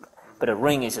 But a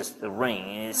ring is just a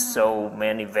ring. It's so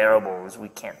many variables. We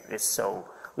can't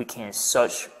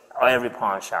search every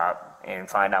pawn shop and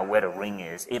find out where the ring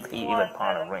is if he even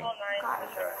pawned a ring. Got it.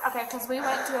 Okay, because we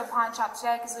went to a pawn shop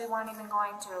today because we weren't even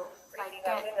going to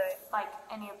get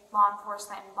any law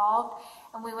enforcement involved,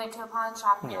 and we went to a pawn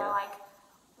shop and they were like,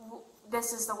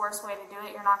 this is the worst way to do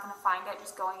it. You're not going to find it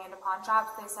just going into pawn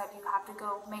shops. They said you have to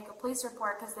go make a police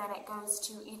report because then it goes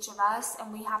to each of us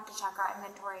and we have to check our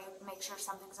inventory, make sure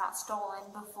something's not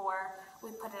stolen before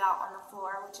we put it out on the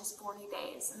floor, which is 40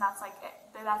 days. And that's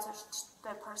what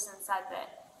the person said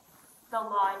that the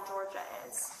law in Georgia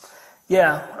is.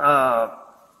 Yeah,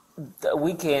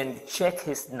 we can check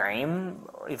his name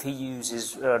if he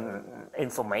uses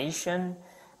information.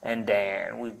 And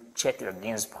then we check it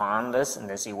against pawn list and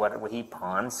then see what he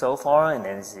pawned so far, and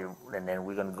then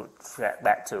we're gonna go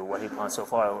back to what he pawned so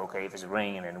far. Okay, if it's a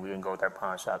ring, and then we're gonna go to that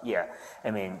pawn shop. Yeah,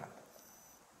 I mean,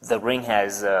 the ring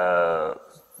has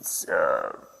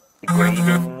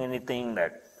engraving anything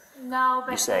that No,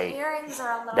 but you say the earrings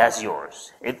are a little. that's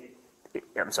yours.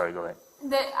 I'm sorry. Go ahead.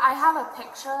 I have a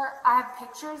picture. I have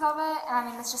pictures of it, and I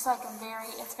mean, it's just like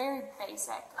it's very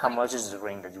basic. How much is the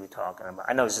ring that you were talking about?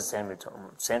 I know it's a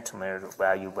sentimental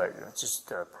value, but just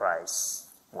the price.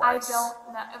 I don't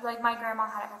know. Like, my grandma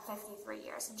had it for 53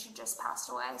 years, and she just passed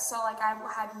away. So, like, I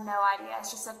had no idea.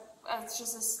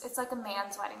 It's like a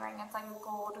man's wedding ring. It's like a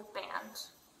gold band.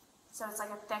 So it's like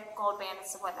a thick gold band.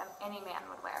 It's what any man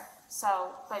would wear.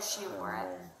 So, but she wore it.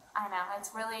 I know.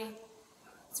 It's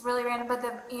really random. But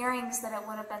the earrings that it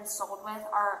would have been sold with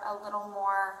are a little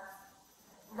more.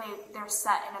 They're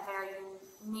set in a very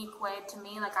unique way to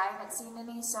me. Like, I haven't seen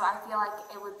any, so I feel like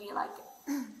it would be like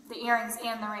the earrings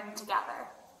and the ring together.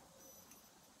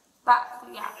 But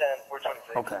yeah.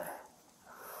 Okay.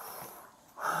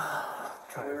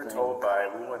 We were told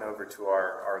we went over to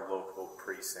our local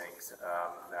precinct,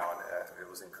 it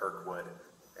was in Kirkwood,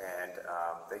 and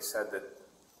they said that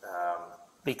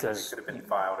because it could have been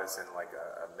filed as in like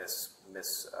a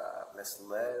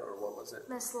misled, or what was it?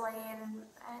 Mislaid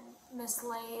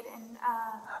and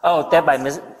oh,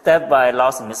 theft by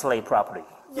loss and mislaid property.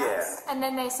 yes. And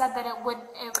then they said that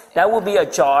That would be a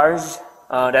charge.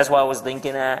 That's what I was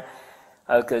thinking at.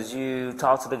 Because you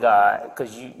talked to the guy,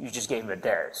 because you just gave him a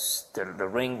desk. The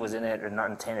ring was in it and not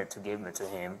intended to give it to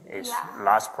him. It's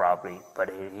lost property, but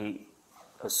he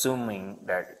assuming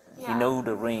that he knew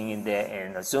the ring in there,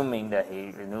 and assuming that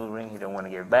he knew the ring, he don't want to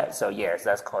give it back. So yes,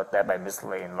 that's called that by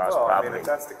misleading and lost property. I mean, if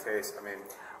that's the case, I mean,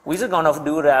 we're just gonna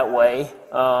do it that way,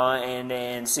 and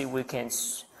then see if we can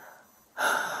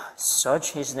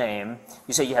search his name.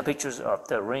 You say you have pictures of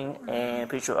the ring and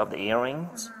picture of the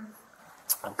earrings.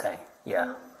 Okay.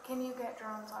 Yeah. Can you get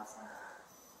Jerome's last name?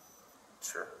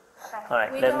 sure. Okay. All right,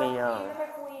 Even if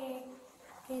we,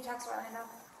 can you text Orlando?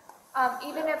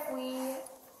 Even if we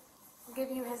give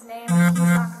you his name, he's not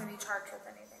going to be charged with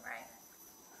anything, right?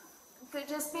 But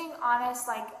just being honest,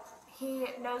 like, he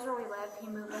knows where we live, he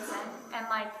moved us in, and,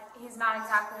 like, he's not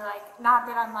exactly, like, not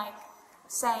that I'm, like,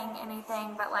 saying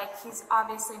anything, but, like, he's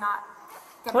obviously not.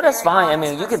 Well, that's fine. I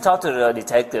mean, you can talk to the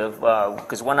detective,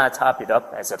 because when I top it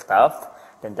up as a theft,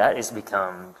 then that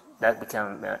become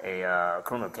a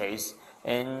criminal case.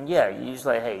 And yeah, you just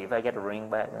like, hey, if I get the ring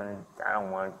back, I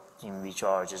don't want him to be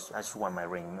charged. I just want my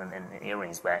ring and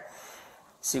earrings back.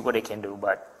 See what they can do,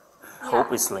 but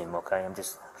hope is slim. Okay, I'm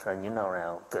just letting you know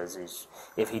now, because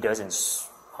if he doesn't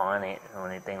pawn it or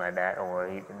anything like that, or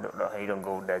he don't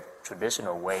go that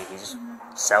traditional way, he just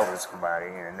sells it to somebody,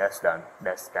 and that's done.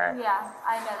 That's that. Yeah,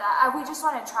 I know that. We just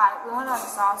want to try. We want to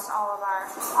exhaust all of our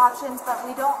options, but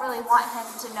we don't really want him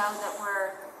to know that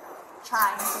we're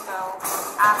trying to go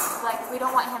ask. Like, we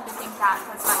don't want him to think that,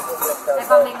 because, like,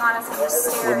 if I'm being honest, I'm just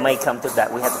scared. We may come to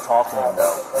that. We have to talk to him,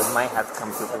 though. We might have to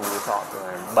come to when we talk to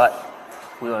him, but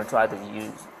we're gonna try to use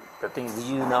the things. Do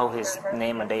you know his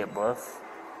name and date of birth?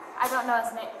 I don't know his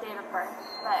date of birth,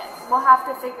 but we'll have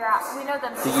to figure out. We know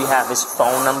the. Do you have his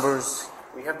phone numbers?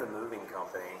 We have the moving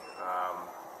company.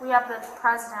 We have the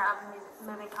president of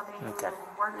the moving company who we're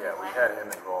working Yeah, we with. had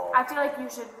him involved. I feel like you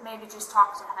should maybe just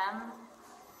talk to him.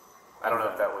 I don't know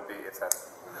if that would be, if that's.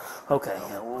 Okay,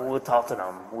 yeah, we'll talk to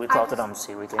them. We'll talk to them,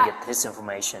 see if we can get his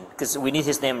information. Because we need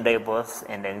his name and date of birth,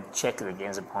 and then check it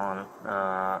against upon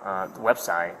the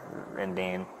website, and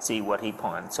then see what he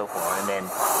pawned so far, and then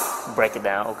break it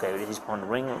down. Okay, he's pawned the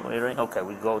ring. Okay,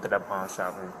 we go to that pawn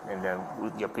shop, and then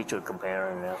with your picture compare,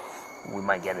 and we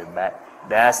might get it back.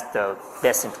 That's the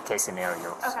best case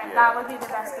scenario. Okay, that would be the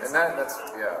best case. And that's,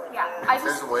 yeah. Yeah, If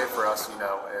there's a way for us,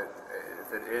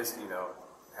 if it is,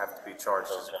 have to be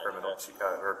charged as a criminal,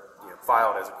 or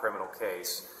filed as a criminal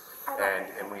case,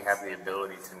 and we have the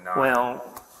ability to not. Well,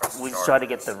 press we charges. try to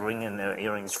get the ring and the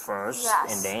earrings first,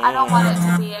 Yes, and then I don't want it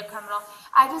to be a criminal.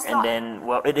 I just and don't. then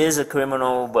well, it is a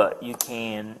criminal, but you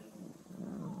can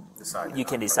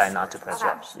decide not to press Okay,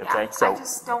 charges. yeah. Okay, I so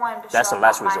just don't want him to that's show the up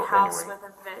last at my resort house anyway. with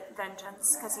a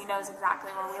vengeance because he knows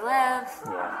exactly where we live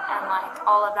Yeah. and like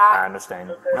all of that. I understand.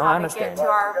 No, I How understand. to get to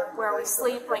our where we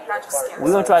sleep, like that just scares We're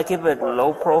me. gonna try to keep it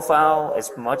low profile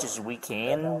as much as we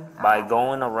can by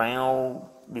going around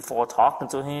before talking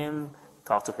to him,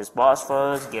 talk to his boss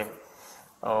first, get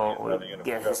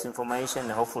his information,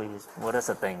 and hopefully, well, that's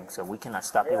the thing. So we cannot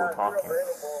stop people talking.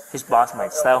 His boss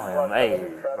might tell him, "Hey,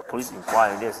 the police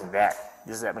require this and that."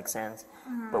 Does that make sense?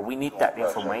 But we need that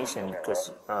information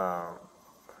because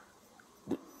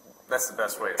That's the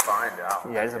best way to find out.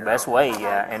 yeah, it's the best way.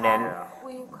 Yeah, and then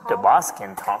Will you the call boss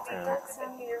can talk to him. Jackson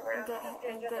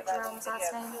and get Jerome's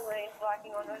last name?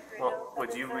 Well,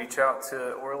 would you reach out to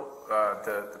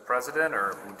the president,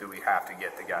 or do we have to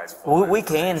get the guy's full We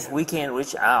can information?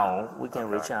 reach out. We can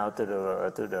reach out to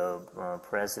the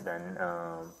president.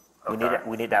 Okay.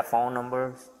 We need that phone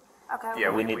number. Okay. Yeah,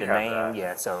 We need the have name. that.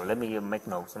 Yeah. So let me make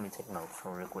notes. Let me take notes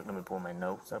real quick. Let me pull my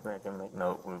notes up. I can make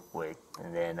note real quick,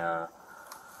 and then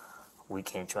we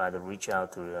can try to reach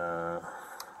out to the.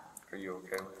 Are you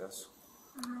okay with this?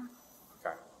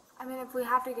 Okay. I mean, if we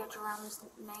have to get Jerome's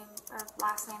name or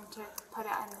last name to put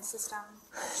it in the system.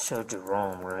 So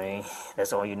Jerome, right?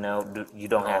 That's all you know. You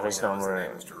don't have his All I know is number. the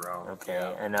name is Jerome. Okay,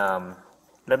 Yeah. and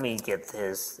let me get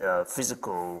his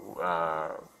physical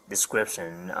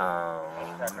description.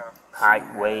 Height,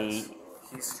 weight.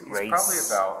 He's Race. probably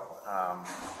about.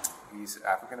 He's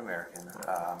African American.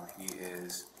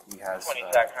 He has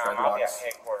dreadlocks.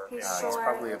 He's He's short.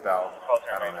 probably about,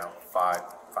 I don't know,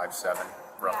 5'7",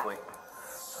 roughly.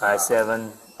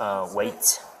 5'7",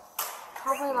 weight.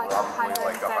 Probably like Probably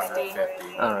like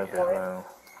 150. 150. Alright, well.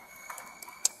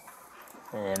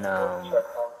 And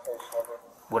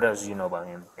what else do you know about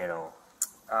him at all?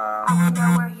 I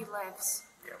know where he lives.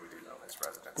 Yeah, we do know his Did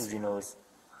residency. you know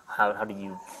how do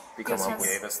you Because come he up with?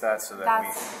 gave us that so that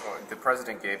That's- the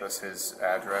president gave us his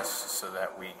address so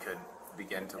that we could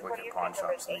begin to look at pawn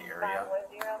shops in the area.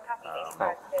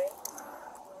 Oh,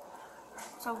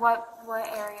 So what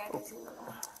area does he live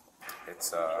in?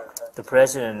 It's the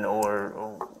president,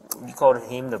 or you called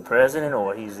him the president,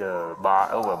 or he's a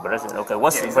president? Okay,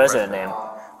 what's Yeah, the he's the president name?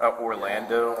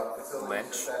 Orlando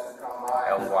Lynch,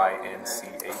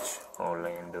 Lynch.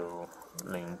 Orlando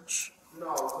Lynch.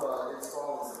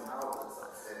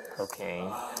 Okay.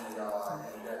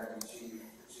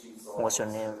 What's your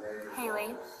name?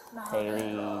 Haley.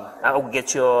 Haley. I'll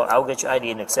get your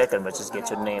ID in a second, but just get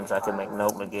your name so I can make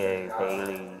note again. Haley.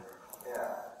 Hailey.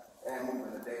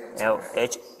 No,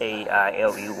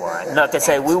 like I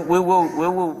say, we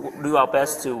will do our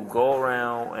best to go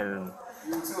around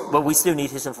but we still need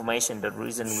his information. The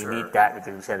reason we need that is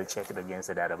because we have to check it against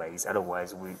the database.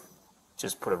 Otherwise, we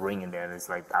just put a ring in there and it's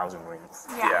like 1,000 rings.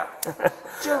 Yeah.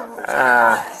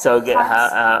 Yeah. So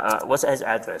what's his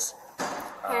address?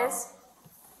 His?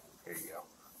 Here you go.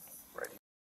 Ready.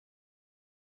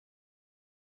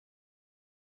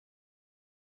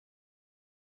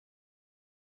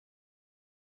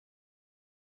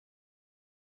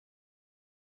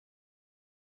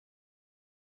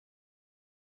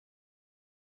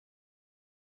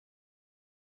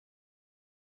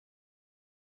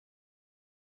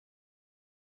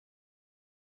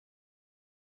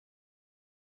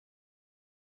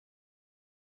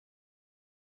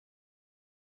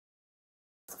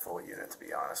 The full unit, to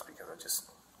be honest, because I just.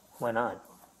 Why not?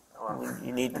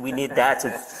 We need that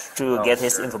to get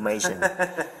his information.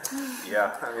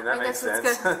 Yeah, I mean that I makes guess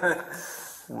it's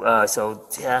sense. So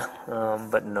yeah,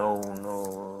 but no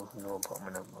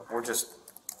apartment number. We're just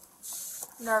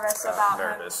Nervous about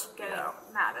nervous, him getting yeah.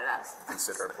 mad at us.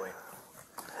 considerably.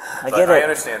 I But get I it.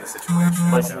 understand the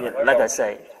situation. But like I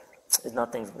say,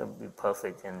 nothing's gonna be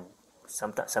perfect, and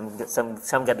sometimes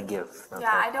some got to give. Okay?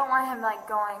 Yeah, I don't want him like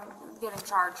getting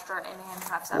charged or any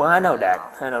handcuffs. Well, I know that,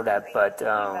 but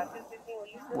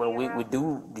when we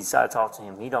do decide to talk to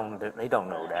him, they don't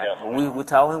know that. We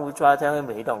try to tell him,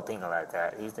 but he don't think like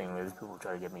that. He thinks these people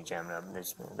try to get me jammed up.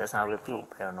 That's how the people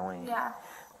paranoid Yeah.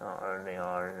 they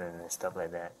are and stuff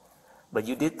like that. But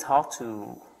you did talk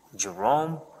to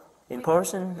Jerome in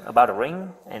person about a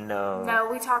ring and. No,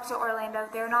 we talked to Orlando.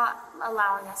 They're not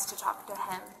allowing us to talk to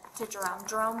him, to Jerome.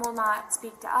 Jerome will not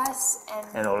speak to us,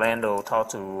 And Orlando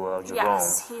talked to Jerome.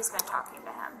 yes, he's been talking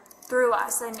to him through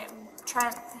us. And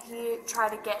Trent, he tried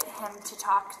to get him to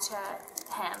talk to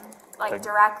him like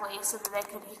directly, so that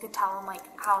he could tell him like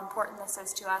how important this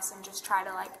is to us, and just try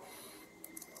to like,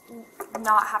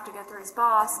 not have to go through his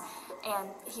boss, and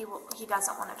he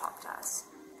doesn't want to talk to us.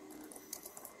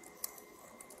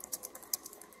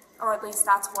 Or at least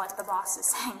that's what the boss is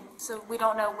saying. So we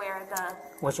don't know where the...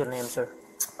 What's your name, sir?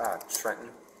 Trenton,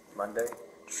 Monday.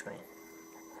 Trent.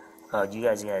 You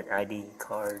guys got ID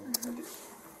card?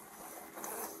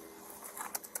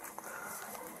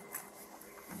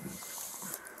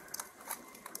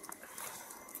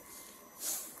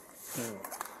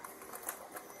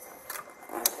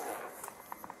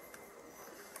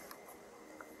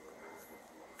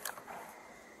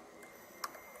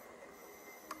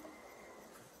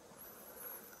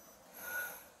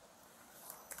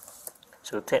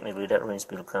 So technically that rings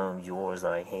become yours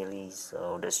like Haley's,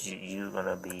 so that's you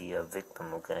gonna be a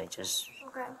victim, okay? Just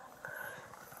Okay.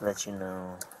 let you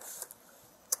know.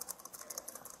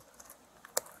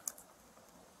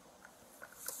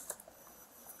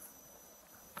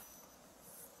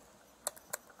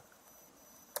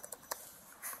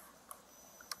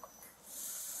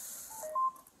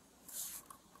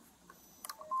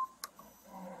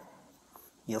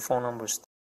 Your phone number's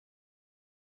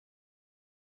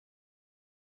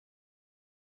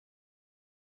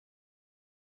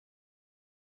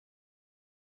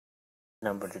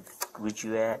number to reach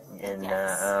you at, and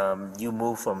Yes. you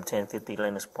moved from 1050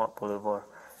 Lennox Park Boulevard.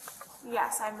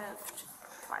 Yes, I moved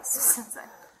twice since then.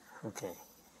 Okay.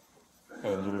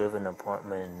 And you live in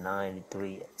apartment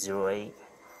 9308.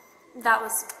 That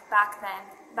was back then.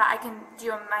 But I can do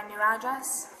you want my new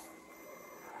address?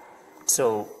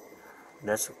 So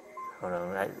that's hold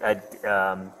on. I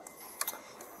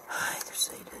hate to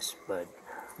say this, but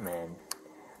man,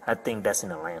 I think that's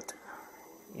in Atlanta.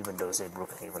 Even though it said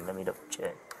Brookhaven, let me double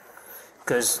check.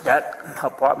 Because that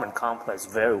apartment complex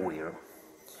is very weird.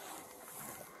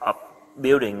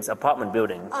 Apartment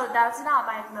buildings. Oh, that's not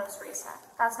my most recent.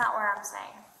 That's not where I'm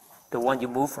staying. The one you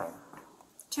moved from.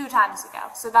 2 times ago.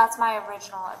 So that's my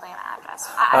original Atlanta address.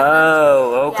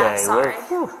 Oh, okay. Yeah, sorry.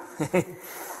 Well,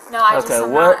 No, I okay, just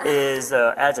am what not. is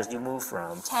address you moved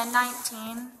from?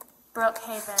 1019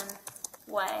 Brookhaven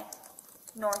Way,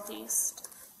 Northeast,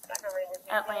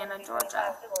 Atlanta,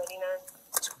 Georgia.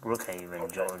 It's Brookhaven,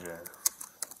 Georgia.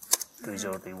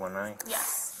 30319.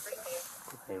 Yes.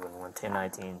 Brookhaven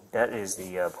 1019. That is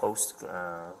the post.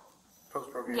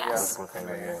 Post program. Yes.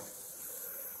 Brookhaven, yeah.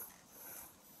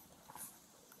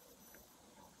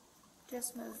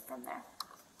 Just moved from there.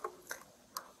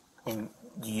 And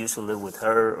you used to live with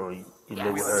her, or you Yeah.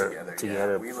 live We with live her together.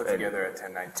 together? Yeah. We live together at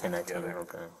 1019 1019, together.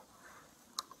 okay.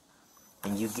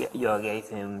 And y'all gave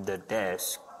him the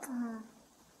desk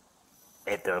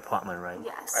at the apartment, right? At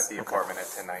Yes. the apartment at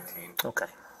 1019. Okay.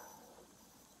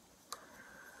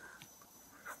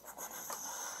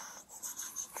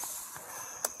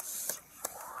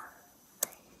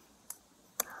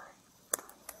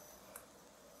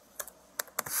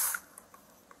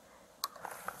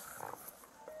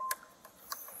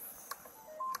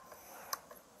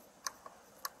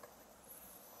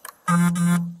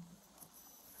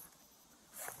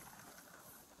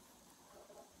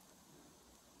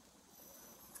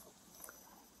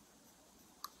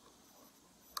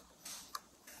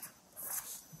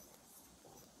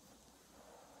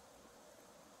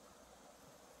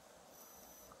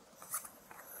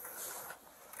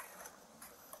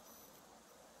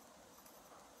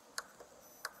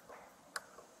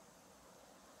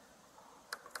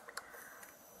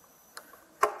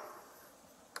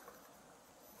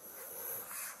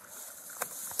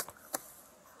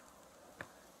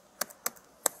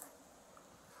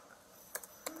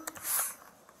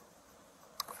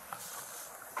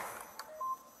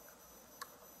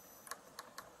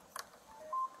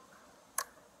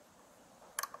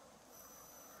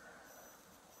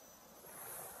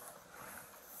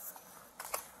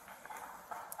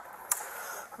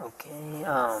 Okay,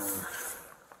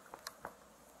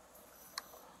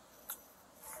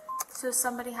 So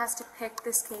somebody has to pick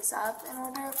this case up in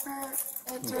order for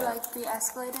it to Yeah. be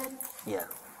escalated? yeah.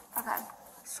 Okay.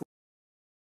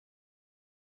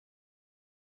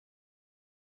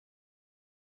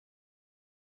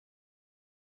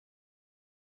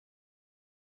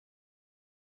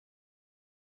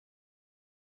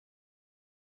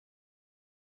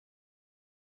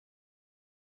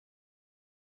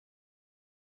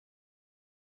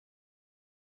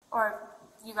 Or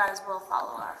you guys will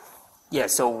follow up? Yeah,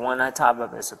 so when I type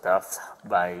up as a theft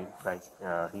by,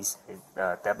 he said,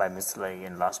 theft by misleading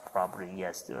and lost property,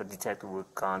 yes, the detective will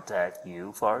contact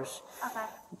you first. Okay.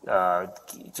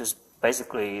 Just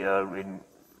basically,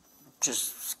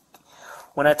 just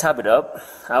when I type it up,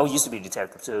 I used to be a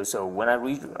detective too, so when I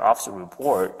read the officer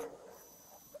report,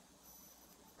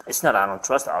 it's not I don't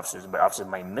trust officers, but officers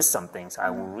might miss some things. I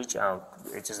will reach out.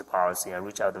 It's just a policy. I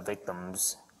reach out to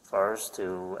victims first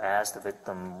to ask the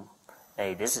victim,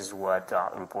 hey, this is what the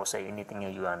report say. Anything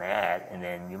you want to add? And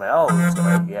then you might,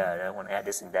 yeah, I want to add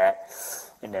this and that.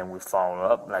 And then we follow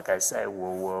up. Like I said,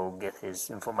 we'll get his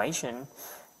information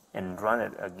and run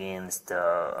it against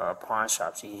the pawn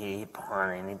shops. He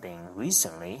pawned anything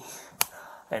recently,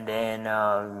 and then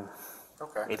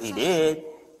if he did,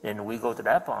 then we go to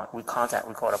that pawn. We call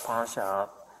the pawn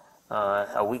shop.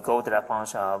 We go to that pawn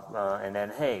shop, and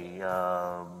then hey,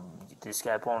 this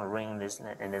guy pawned a ring, this and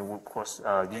that. And then of course,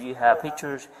 do you have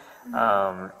pictures?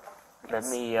 Let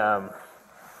me.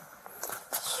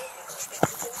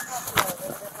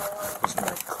 Here's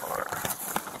my card.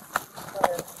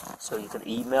 So you can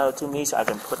email it to me, so I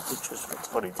can put pictures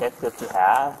for the detective to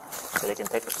have, so they can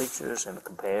take the pictures and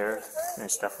compare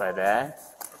and stuff like that.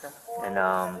 And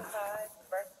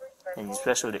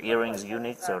especially the earrings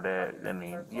unique, so that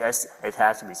yes, it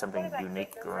has to be something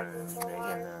unique,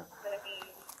 yeah.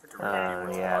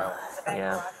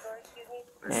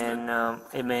 And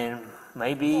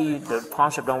maybe the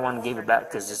pawn shop don't want to give it back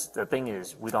because the thing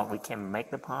is, we can't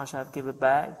make the pawn shop give it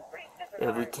back.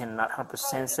 If we cannot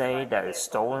 100% say that it's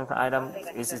stolen item,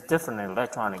 it's different than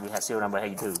electronic. We have serial number. Hey,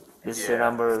 you do this serial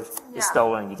number is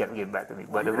stolen. You got to give it back to me.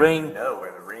 But the ring, know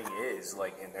where the ring is,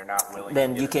 like, and they're not willing.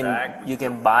 Then to you give it back. you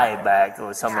can buy it back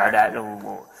or something like that.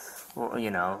 Or,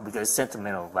 because it's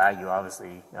sentimental value,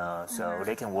 obviously. So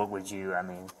they can work with you. I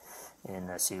mean, and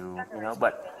see,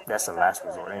 But that's the last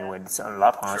resort anyway. So a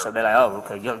lot of pawn shops, they're like, oh,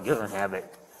 okay, you can have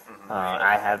it.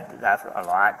 I have that a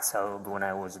lot, so when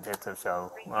I was a detective,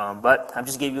 so but I'm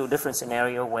just giving you a different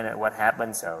scenario what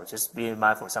happened, so just be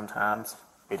mindful. Sometimes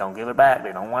they don't give it back,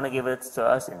 they don't want to give it to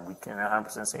us, and we can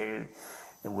 100% say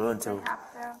they're willing to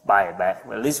buy it back.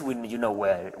 Well, at least where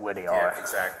they are. Yeah,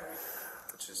 exactly.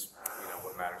 Which is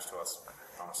what matters to us.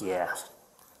 Honestly. Yeah.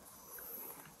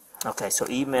 Okay, so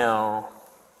email.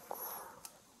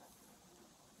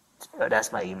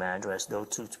 That's my email address. Those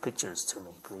 2 pictures to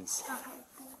me, please. Okay.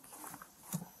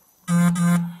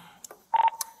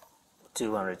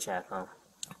 200 check, huh?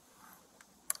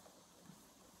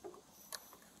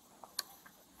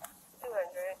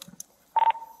 200.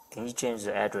 Can you change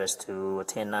the address to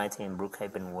 1019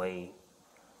 Brookhaven Way,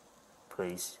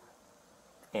 please?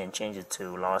 And change it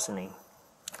to larceny.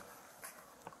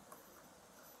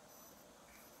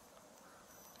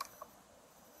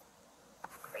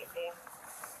 Crazy.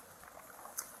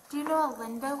 Do you know a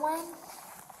Linda one?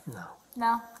 No.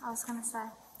 No, I was gonna say.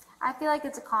 I feel like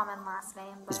it's a common last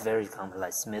name, It's but very common,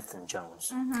 like Smith and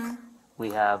Jones. We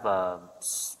have a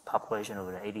population of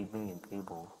over 80 million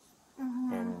people,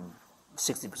 and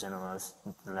 60% of us,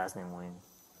 the last name Wayne.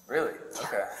 Really?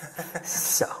 Okay.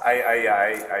 So,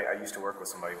 I used to work with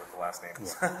somebody with the last name.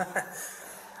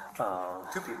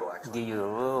 2 people actually. give you a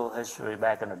little history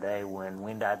back in the day when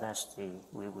Wayne Dynasty,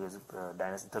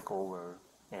 dynasty took over,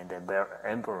 and the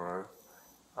emperor,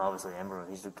 obviously emperor,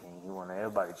 he's the king. He wanted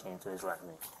everybody to change to his last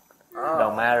name.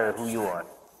 Don't matter who you are.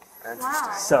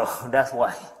 wow. So that's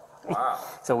why. Wow.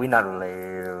 So we're not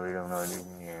related. We don't know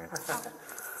anything. Yeah.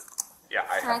 Yeah,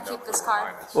 I Can I have no keep this clue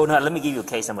card? what mine is. Well, no. Let me give you a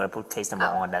case number. I put case number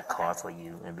on that card for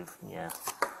you. Yeah.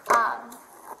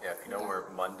 Yeah, if you know where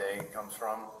Monday comes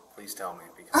from, please tell me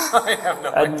because I have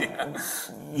no idea.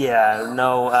 Yeah.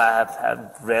 No,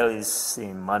 I've rarely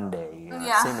seen Monday. Yeah.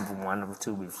 I've seen it one or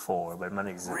 2 before, but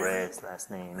Monday is Red's last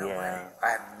name. No yeah. way. I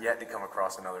have yet to come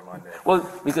across another Monday. Well,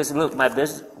 because look, my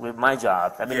business with my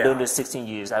job, I've been Yeah. doing this 16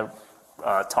 years. I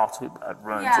talk to people, I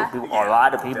run Yeah. to people, Yeah, a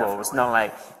lot of people. definitely. It's not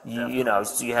like you know,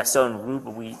 you have certain group,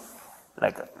 but we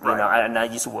like I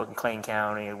used to work in Clayton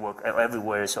County, I work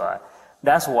everywhere, so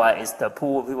that's why it's the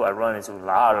pool of people I run into a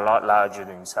lot larger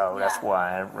than so. That's Yeah.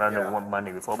 why I run into one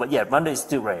Monday before. But yeah, Monday is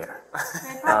still rare.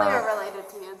 They probably are related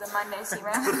to you, the Mondays you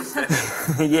ran.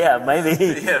 Yeah, maybe.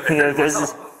 Yeah, very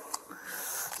Because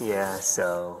yeah,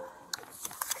 so.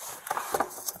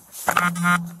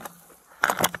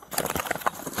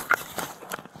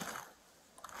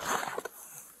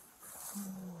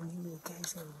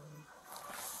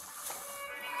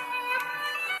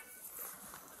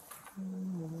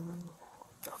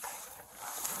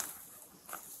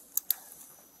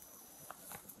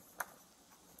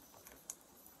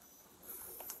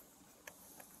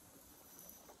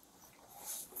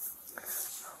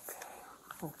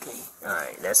 Okay, all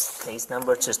right, that's case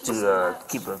number, just to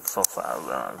keep a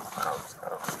profile.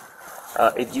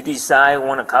 If you decide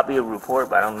want a copy of the report,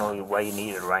 but I don't know why you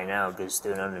need it right now because it's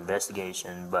still under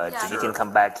investigation, but Yeah. you can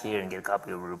come back here and get a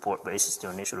copy of the report, but this is the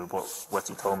initial report, what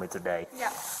you told me today.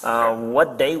 Yeah.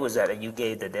 What day was that you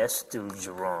gave the desk to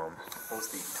Jerome? What was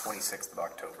the 26th of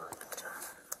October?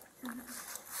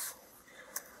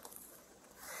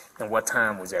 And what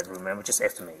time was that? Remember, just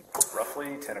estimate.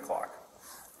 Roughly 10 o'clock.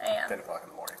 10 o'clock in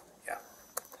the morning. Yeah.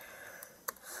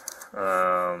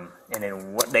 And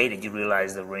then what day did you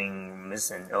realize the ring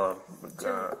missing? Or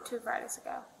Two Fridays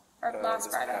ago. Or last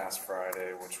This Friday. past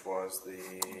Friday, which was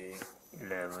the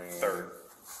 11th.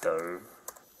 3rd.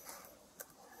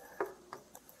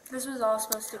 This was all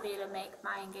supposed to be to make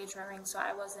my engagement ring, so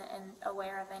I wasn't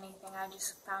aware of anything. I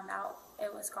just found out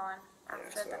it was gone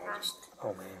after so the I'm fact.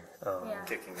 Oh man. Yeah.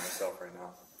 kicking myself right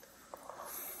now.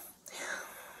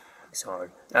 It's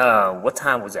hard. What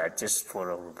time was that? Just for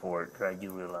the report, right?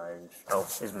 You realized, oh,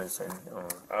 it's missing.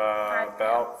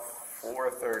 About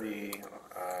 4:30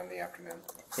 in the afternoon.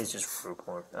 It's just for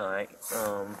report. All right.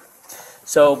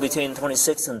 So between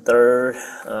 26th and 3rd,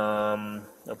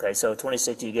 okay, so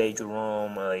 26th you gave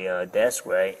Jerome a desk,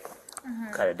 right?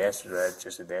 What kind of desk is that?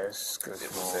 Just a desk? It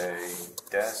was a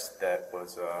desk that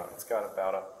was, it's got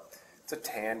about it's a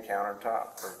tan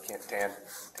countertop, or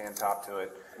tan top to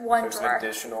it. One There's drawer. an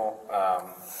additional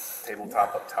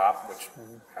tabletop up top, which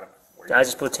kind of. where I you-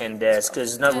 just put 10 desks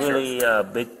because it's not really a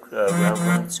big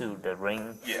relevant to the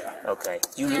ring. Yeah. Okay.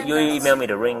 You emailed me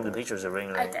the ring, the pictures of the ring,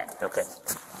 I right? did. Okay.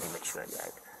 Let me make sure I got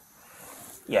it.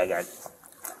 Yeah, I got it.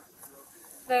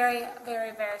 Very,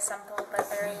 very, very simple, but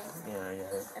very Yeah.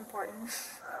 important.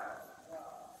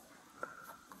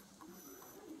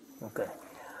 Okay.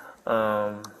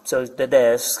 So the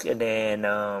desk, and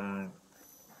then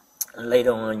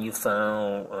later on you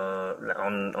found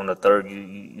on the 3rd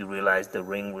you realized the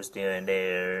ring was there, and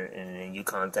then you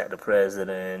contact the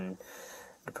president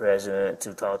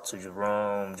to talk to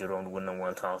Jerome. Jerome wouldn't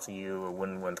want to talk to you or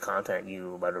wouldn't want to contact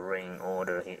you about the ring or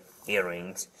the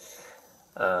earrings.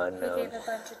 He No. gave a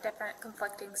bunch of different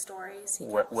conflicting stories.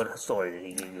 What story did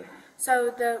he give you? So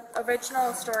the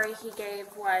original story he gave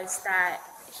was that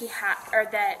he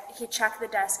checked the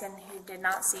desk and he did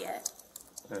not see it.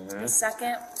 The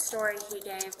second story he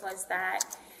gave was that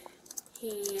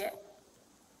he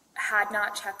had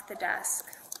not checked the desk.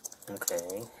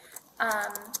 Okay.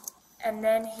 And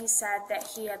then he said that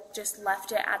he had just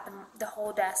left it at the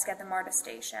whole desk at the MARTA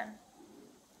station.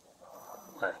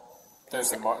 What? There's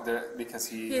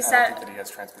because I don't said- think that he has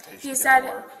transportation. He to said,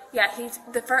 work. yeah,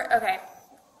 okay,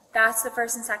 that's the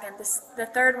first and second. The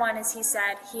third one is he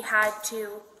said he had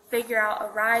to figure out a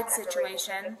ride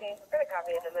situation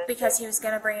because he was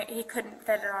going to bring it, he couldn't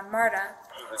fit it on MARTA.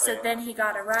 So then he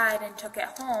got a ride and took it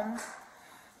home,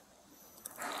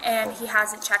 and he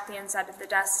hasn't checked the inside of the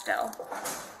desk still.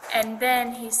 And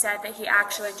then he said that he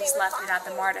actually just left it at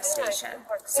the MARTA station.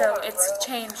 So it's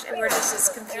changed. We're just as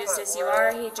confused as you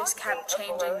are. He just kept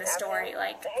changing the story,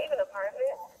 like, The Haven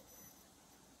apartment.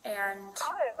 and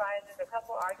All I advise is a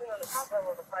couple arguing on the top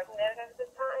level of the parking deck at this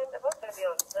time. They're both going to be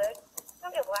on foot.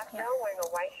 There'll be a black girl wearing a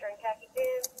white shirt and khaki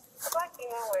pants. A black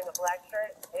female wearing a black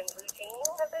shirt and blue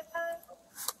jeans at this time.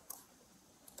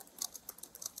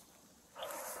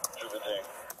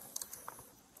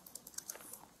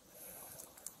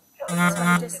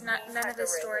 just none of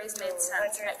his stories made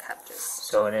sense, and it kept just,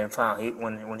 So then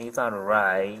when he found a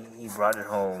ride, he brought it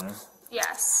home.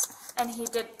 yes. And he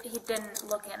didn't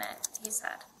look in it, he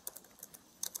said.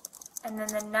 And then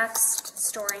the next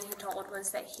story he told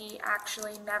was that he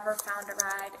actually never found a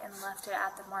ride and left it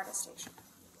at the MARTA station.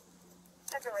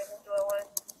 Second reason to it was.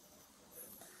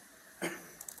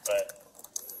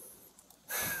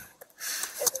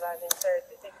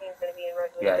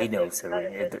 Yeah, he knows the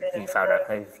ring.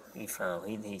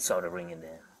 He saw the ring in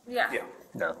there. Yeah. Yeah.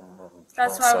 No.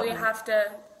 That's saw why we something. have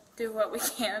to do what we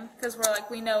can, because we're like,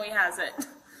 we know he has it.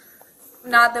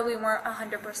 Not that we weren't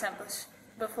 100%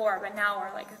 before, but now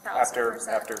we're like 1,000%.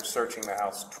 After searching the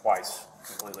house twice,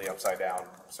 completely upside down,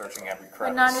 searching every crevice.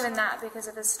 But not even that, because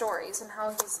of his stories and how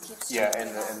he keeps Yeah,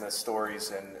 changing them. and the stories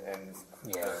and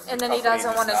Yeah. the And then he company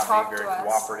doesn't is wanna not talk being to very us.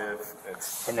 cooperative.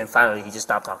 It's And then finally, he just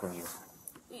stopped talking to you.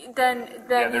 Then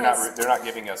yeah, his, they're not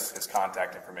giving us his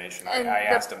contact information. I And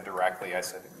asked him directly. I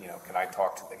said, can I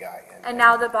talk to the guy? and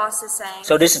now the boss is saying,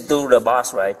 So this is through the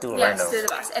boss, right? Through yes, Orlando. through the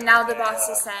boss. And now the boss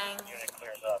is saying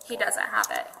he doesn't have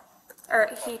it, or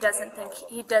he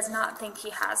does not think he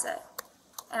has it.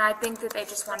 And I think that they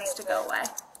just want us to go away.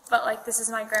 But like, this is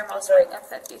my grandma's ring of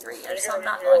 53 years, so I'm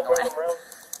not going away.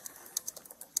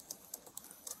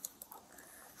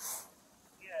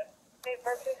 Hey,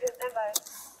 Berkshire, stand by.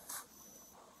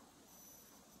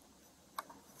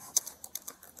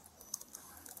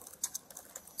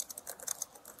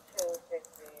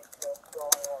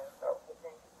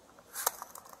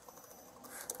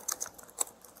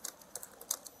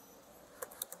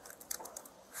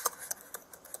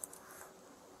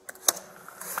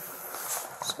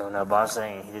 So now boss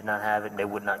saying he did not have it, they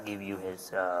would not give you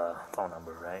his phone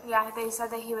number, right? Yeah, they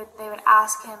said that they would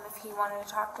ask him if he wanted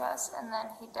to talk to us, and then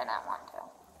he didn't want to.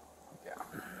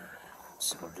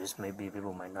 So this maybe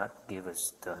people might not give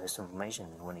us his information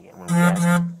when we ask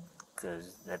him,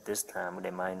 because at this time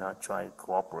they might not try to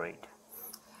cooperate.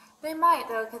 They might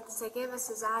though, because they gave us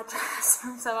his address.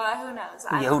 So who knows?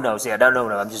 Yeah, who knows? Yeah, I don't know.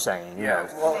 I'm just saying. You know,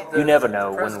 well, you never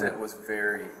know. The president was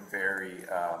very, very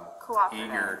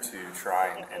eager to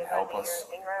try and help us.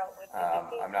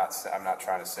 I'm not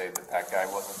trying to say that guy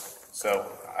wasn't.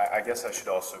 So I guess I should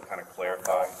also kind of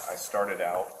clarify. I started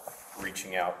out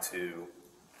reaching out to.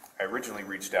 I originally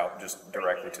reached out just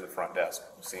directly to the front desk,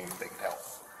 seeing if they could help.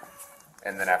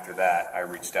 And then after that, I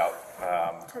reached out,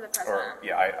 To the president.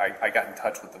 I got in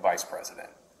touch with the vice president,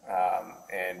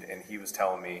 and he was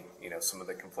telling me, some of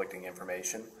the conflicting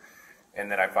information. And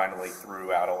then I finally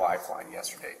threw out a lifeline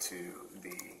yesterday to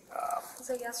the. Was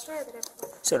it yesterday or the day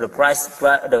before? So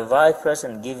the vice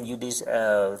president giving you this.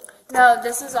 No,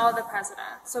 this is all the president.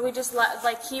 So we just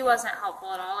he wasn't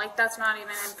helpful at all. Like that's not even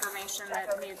information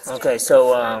that needs to. Okay,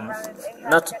 so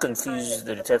not to confuse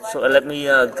the detective. So let me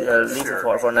leave it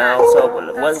for now. So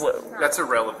what? That's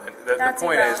irrelevant. The That's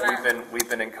point irrelevant. is we've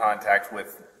been in contact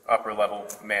with upper level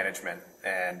management,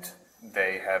 and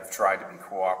they have tried to be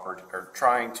cooperative or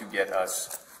trying to get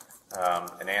us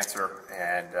an answer,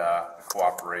 and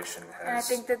cooperation has. And I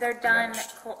think that they're done.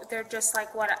 diminished. They're just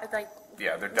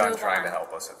they're done move trying on. to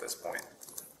help us at this point.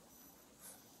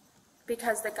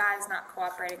 Because the guy's not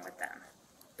cooperating with them.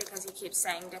 Because he keeps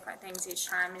saying different things each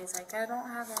time, and he's like, I don't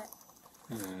have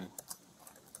it. Hmm.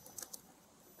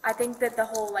 I think that the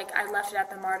whole, I left it at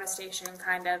the MARTA station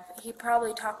he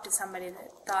probably talked to somebody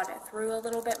that thought it through a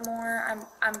little bit more.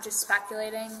 I'm just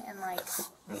speculating, and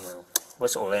Yeah.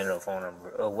 What's Orlando's phone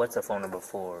number? Oh, what's the phone number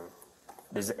for?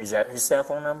 Is that his cell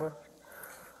phone number?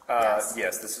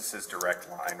 Yes, this is his direct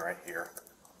line right here.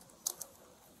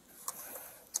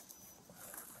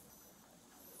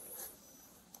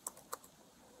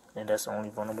 And that's the only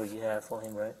phone number you have for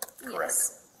him, right?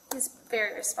 yes, he's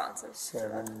very responsive.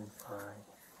 75.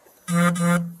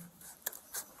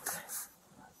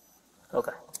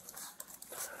 Okay.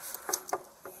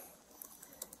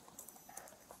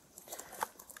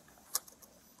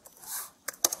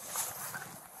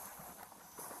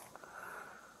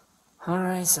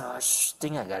 Alright, so I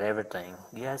think I got everything.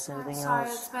 You guys anything Sorry,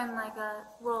 else? it's been like a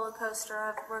roller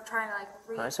coaster. We're trying to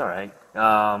read. That's alright.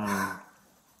 I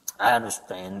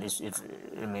understand.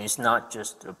 It's not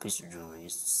just a piece of jewelry.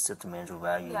 It's sentimental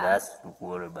value. Yeah. That's what we're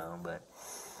worried about. But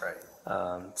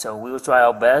Right. so we will try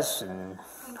our best and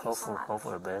Thank you hope so for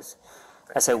much. the best.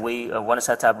 I said once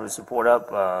I type the support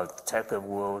up, detective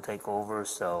will take over.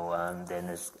 So then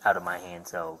it's out of my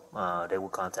hands. So they will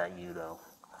contact you though.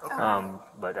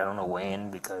 But I don't know when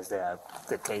because they have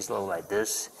the caseload like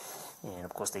this, and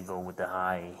of course they go with the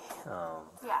high.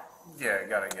 Yeah. Yeah,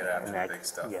 gotta get after and the big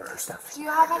stuff yeah, first. stuff. Do you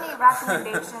have any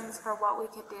recommendations for what we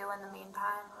could do in the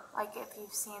meantime? Like if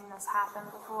you've seen this happen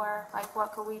before,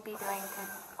 what could we be doing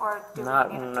or do we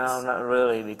need to just... Not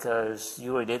really, because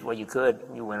you already did what you could.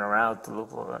 You went around to look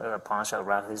for a pawn shop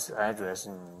around his address,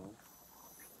 and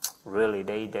really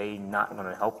they not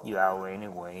gonna help you out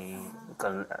anyway.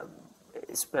 Because,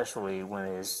 especially when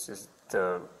it's just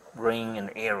the ring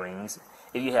and earrings.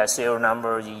 If you have serial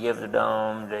numbers, you give it to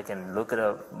them, they can look it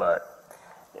up. But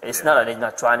it's not that they're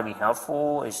not trying to be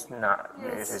helpful. It's not.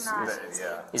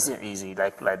 It's not easy.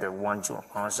 Like the one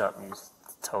pawn shop just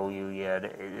told you,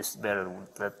 it's better to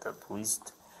let the police.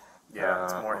 Yeah,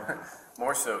 it's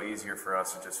more so easier for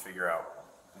us to just figure out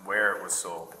where it was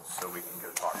sold, so we can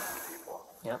go talk to the people.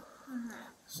 Yep.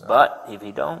 So. But if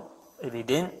he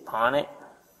didn't pawn it,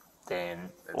 then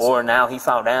or now he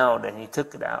found out and he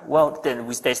took it out. Well, then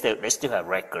they still have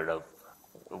record of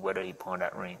whether he pawned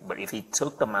that ring. But if he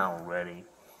took them out already,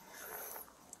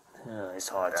 it's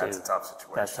hard too. That's a tough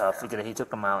situation. That's tough because he took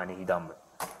them out and he dumped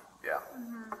it. Yeah.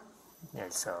 Yeah.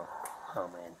 So, oh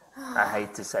man, I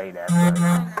hate to say that, but I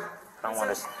don't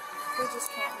want to. We just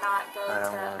can't not go I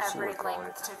don't to wanna every sugarcoat link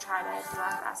it. to try to do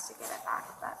our best to get it back.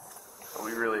 But Well,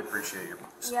 we really appreciate your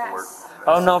support. Yes.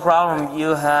 Oh, no problem. You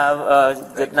have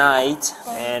a good night,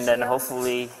 and then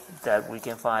hopefully that we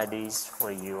can find these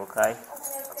for you, okay?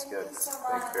 That's good.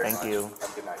 Thank you very much. Thank you.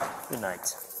 Have a good night. Good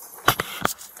night.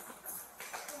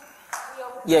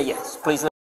 Yeah, yes, please.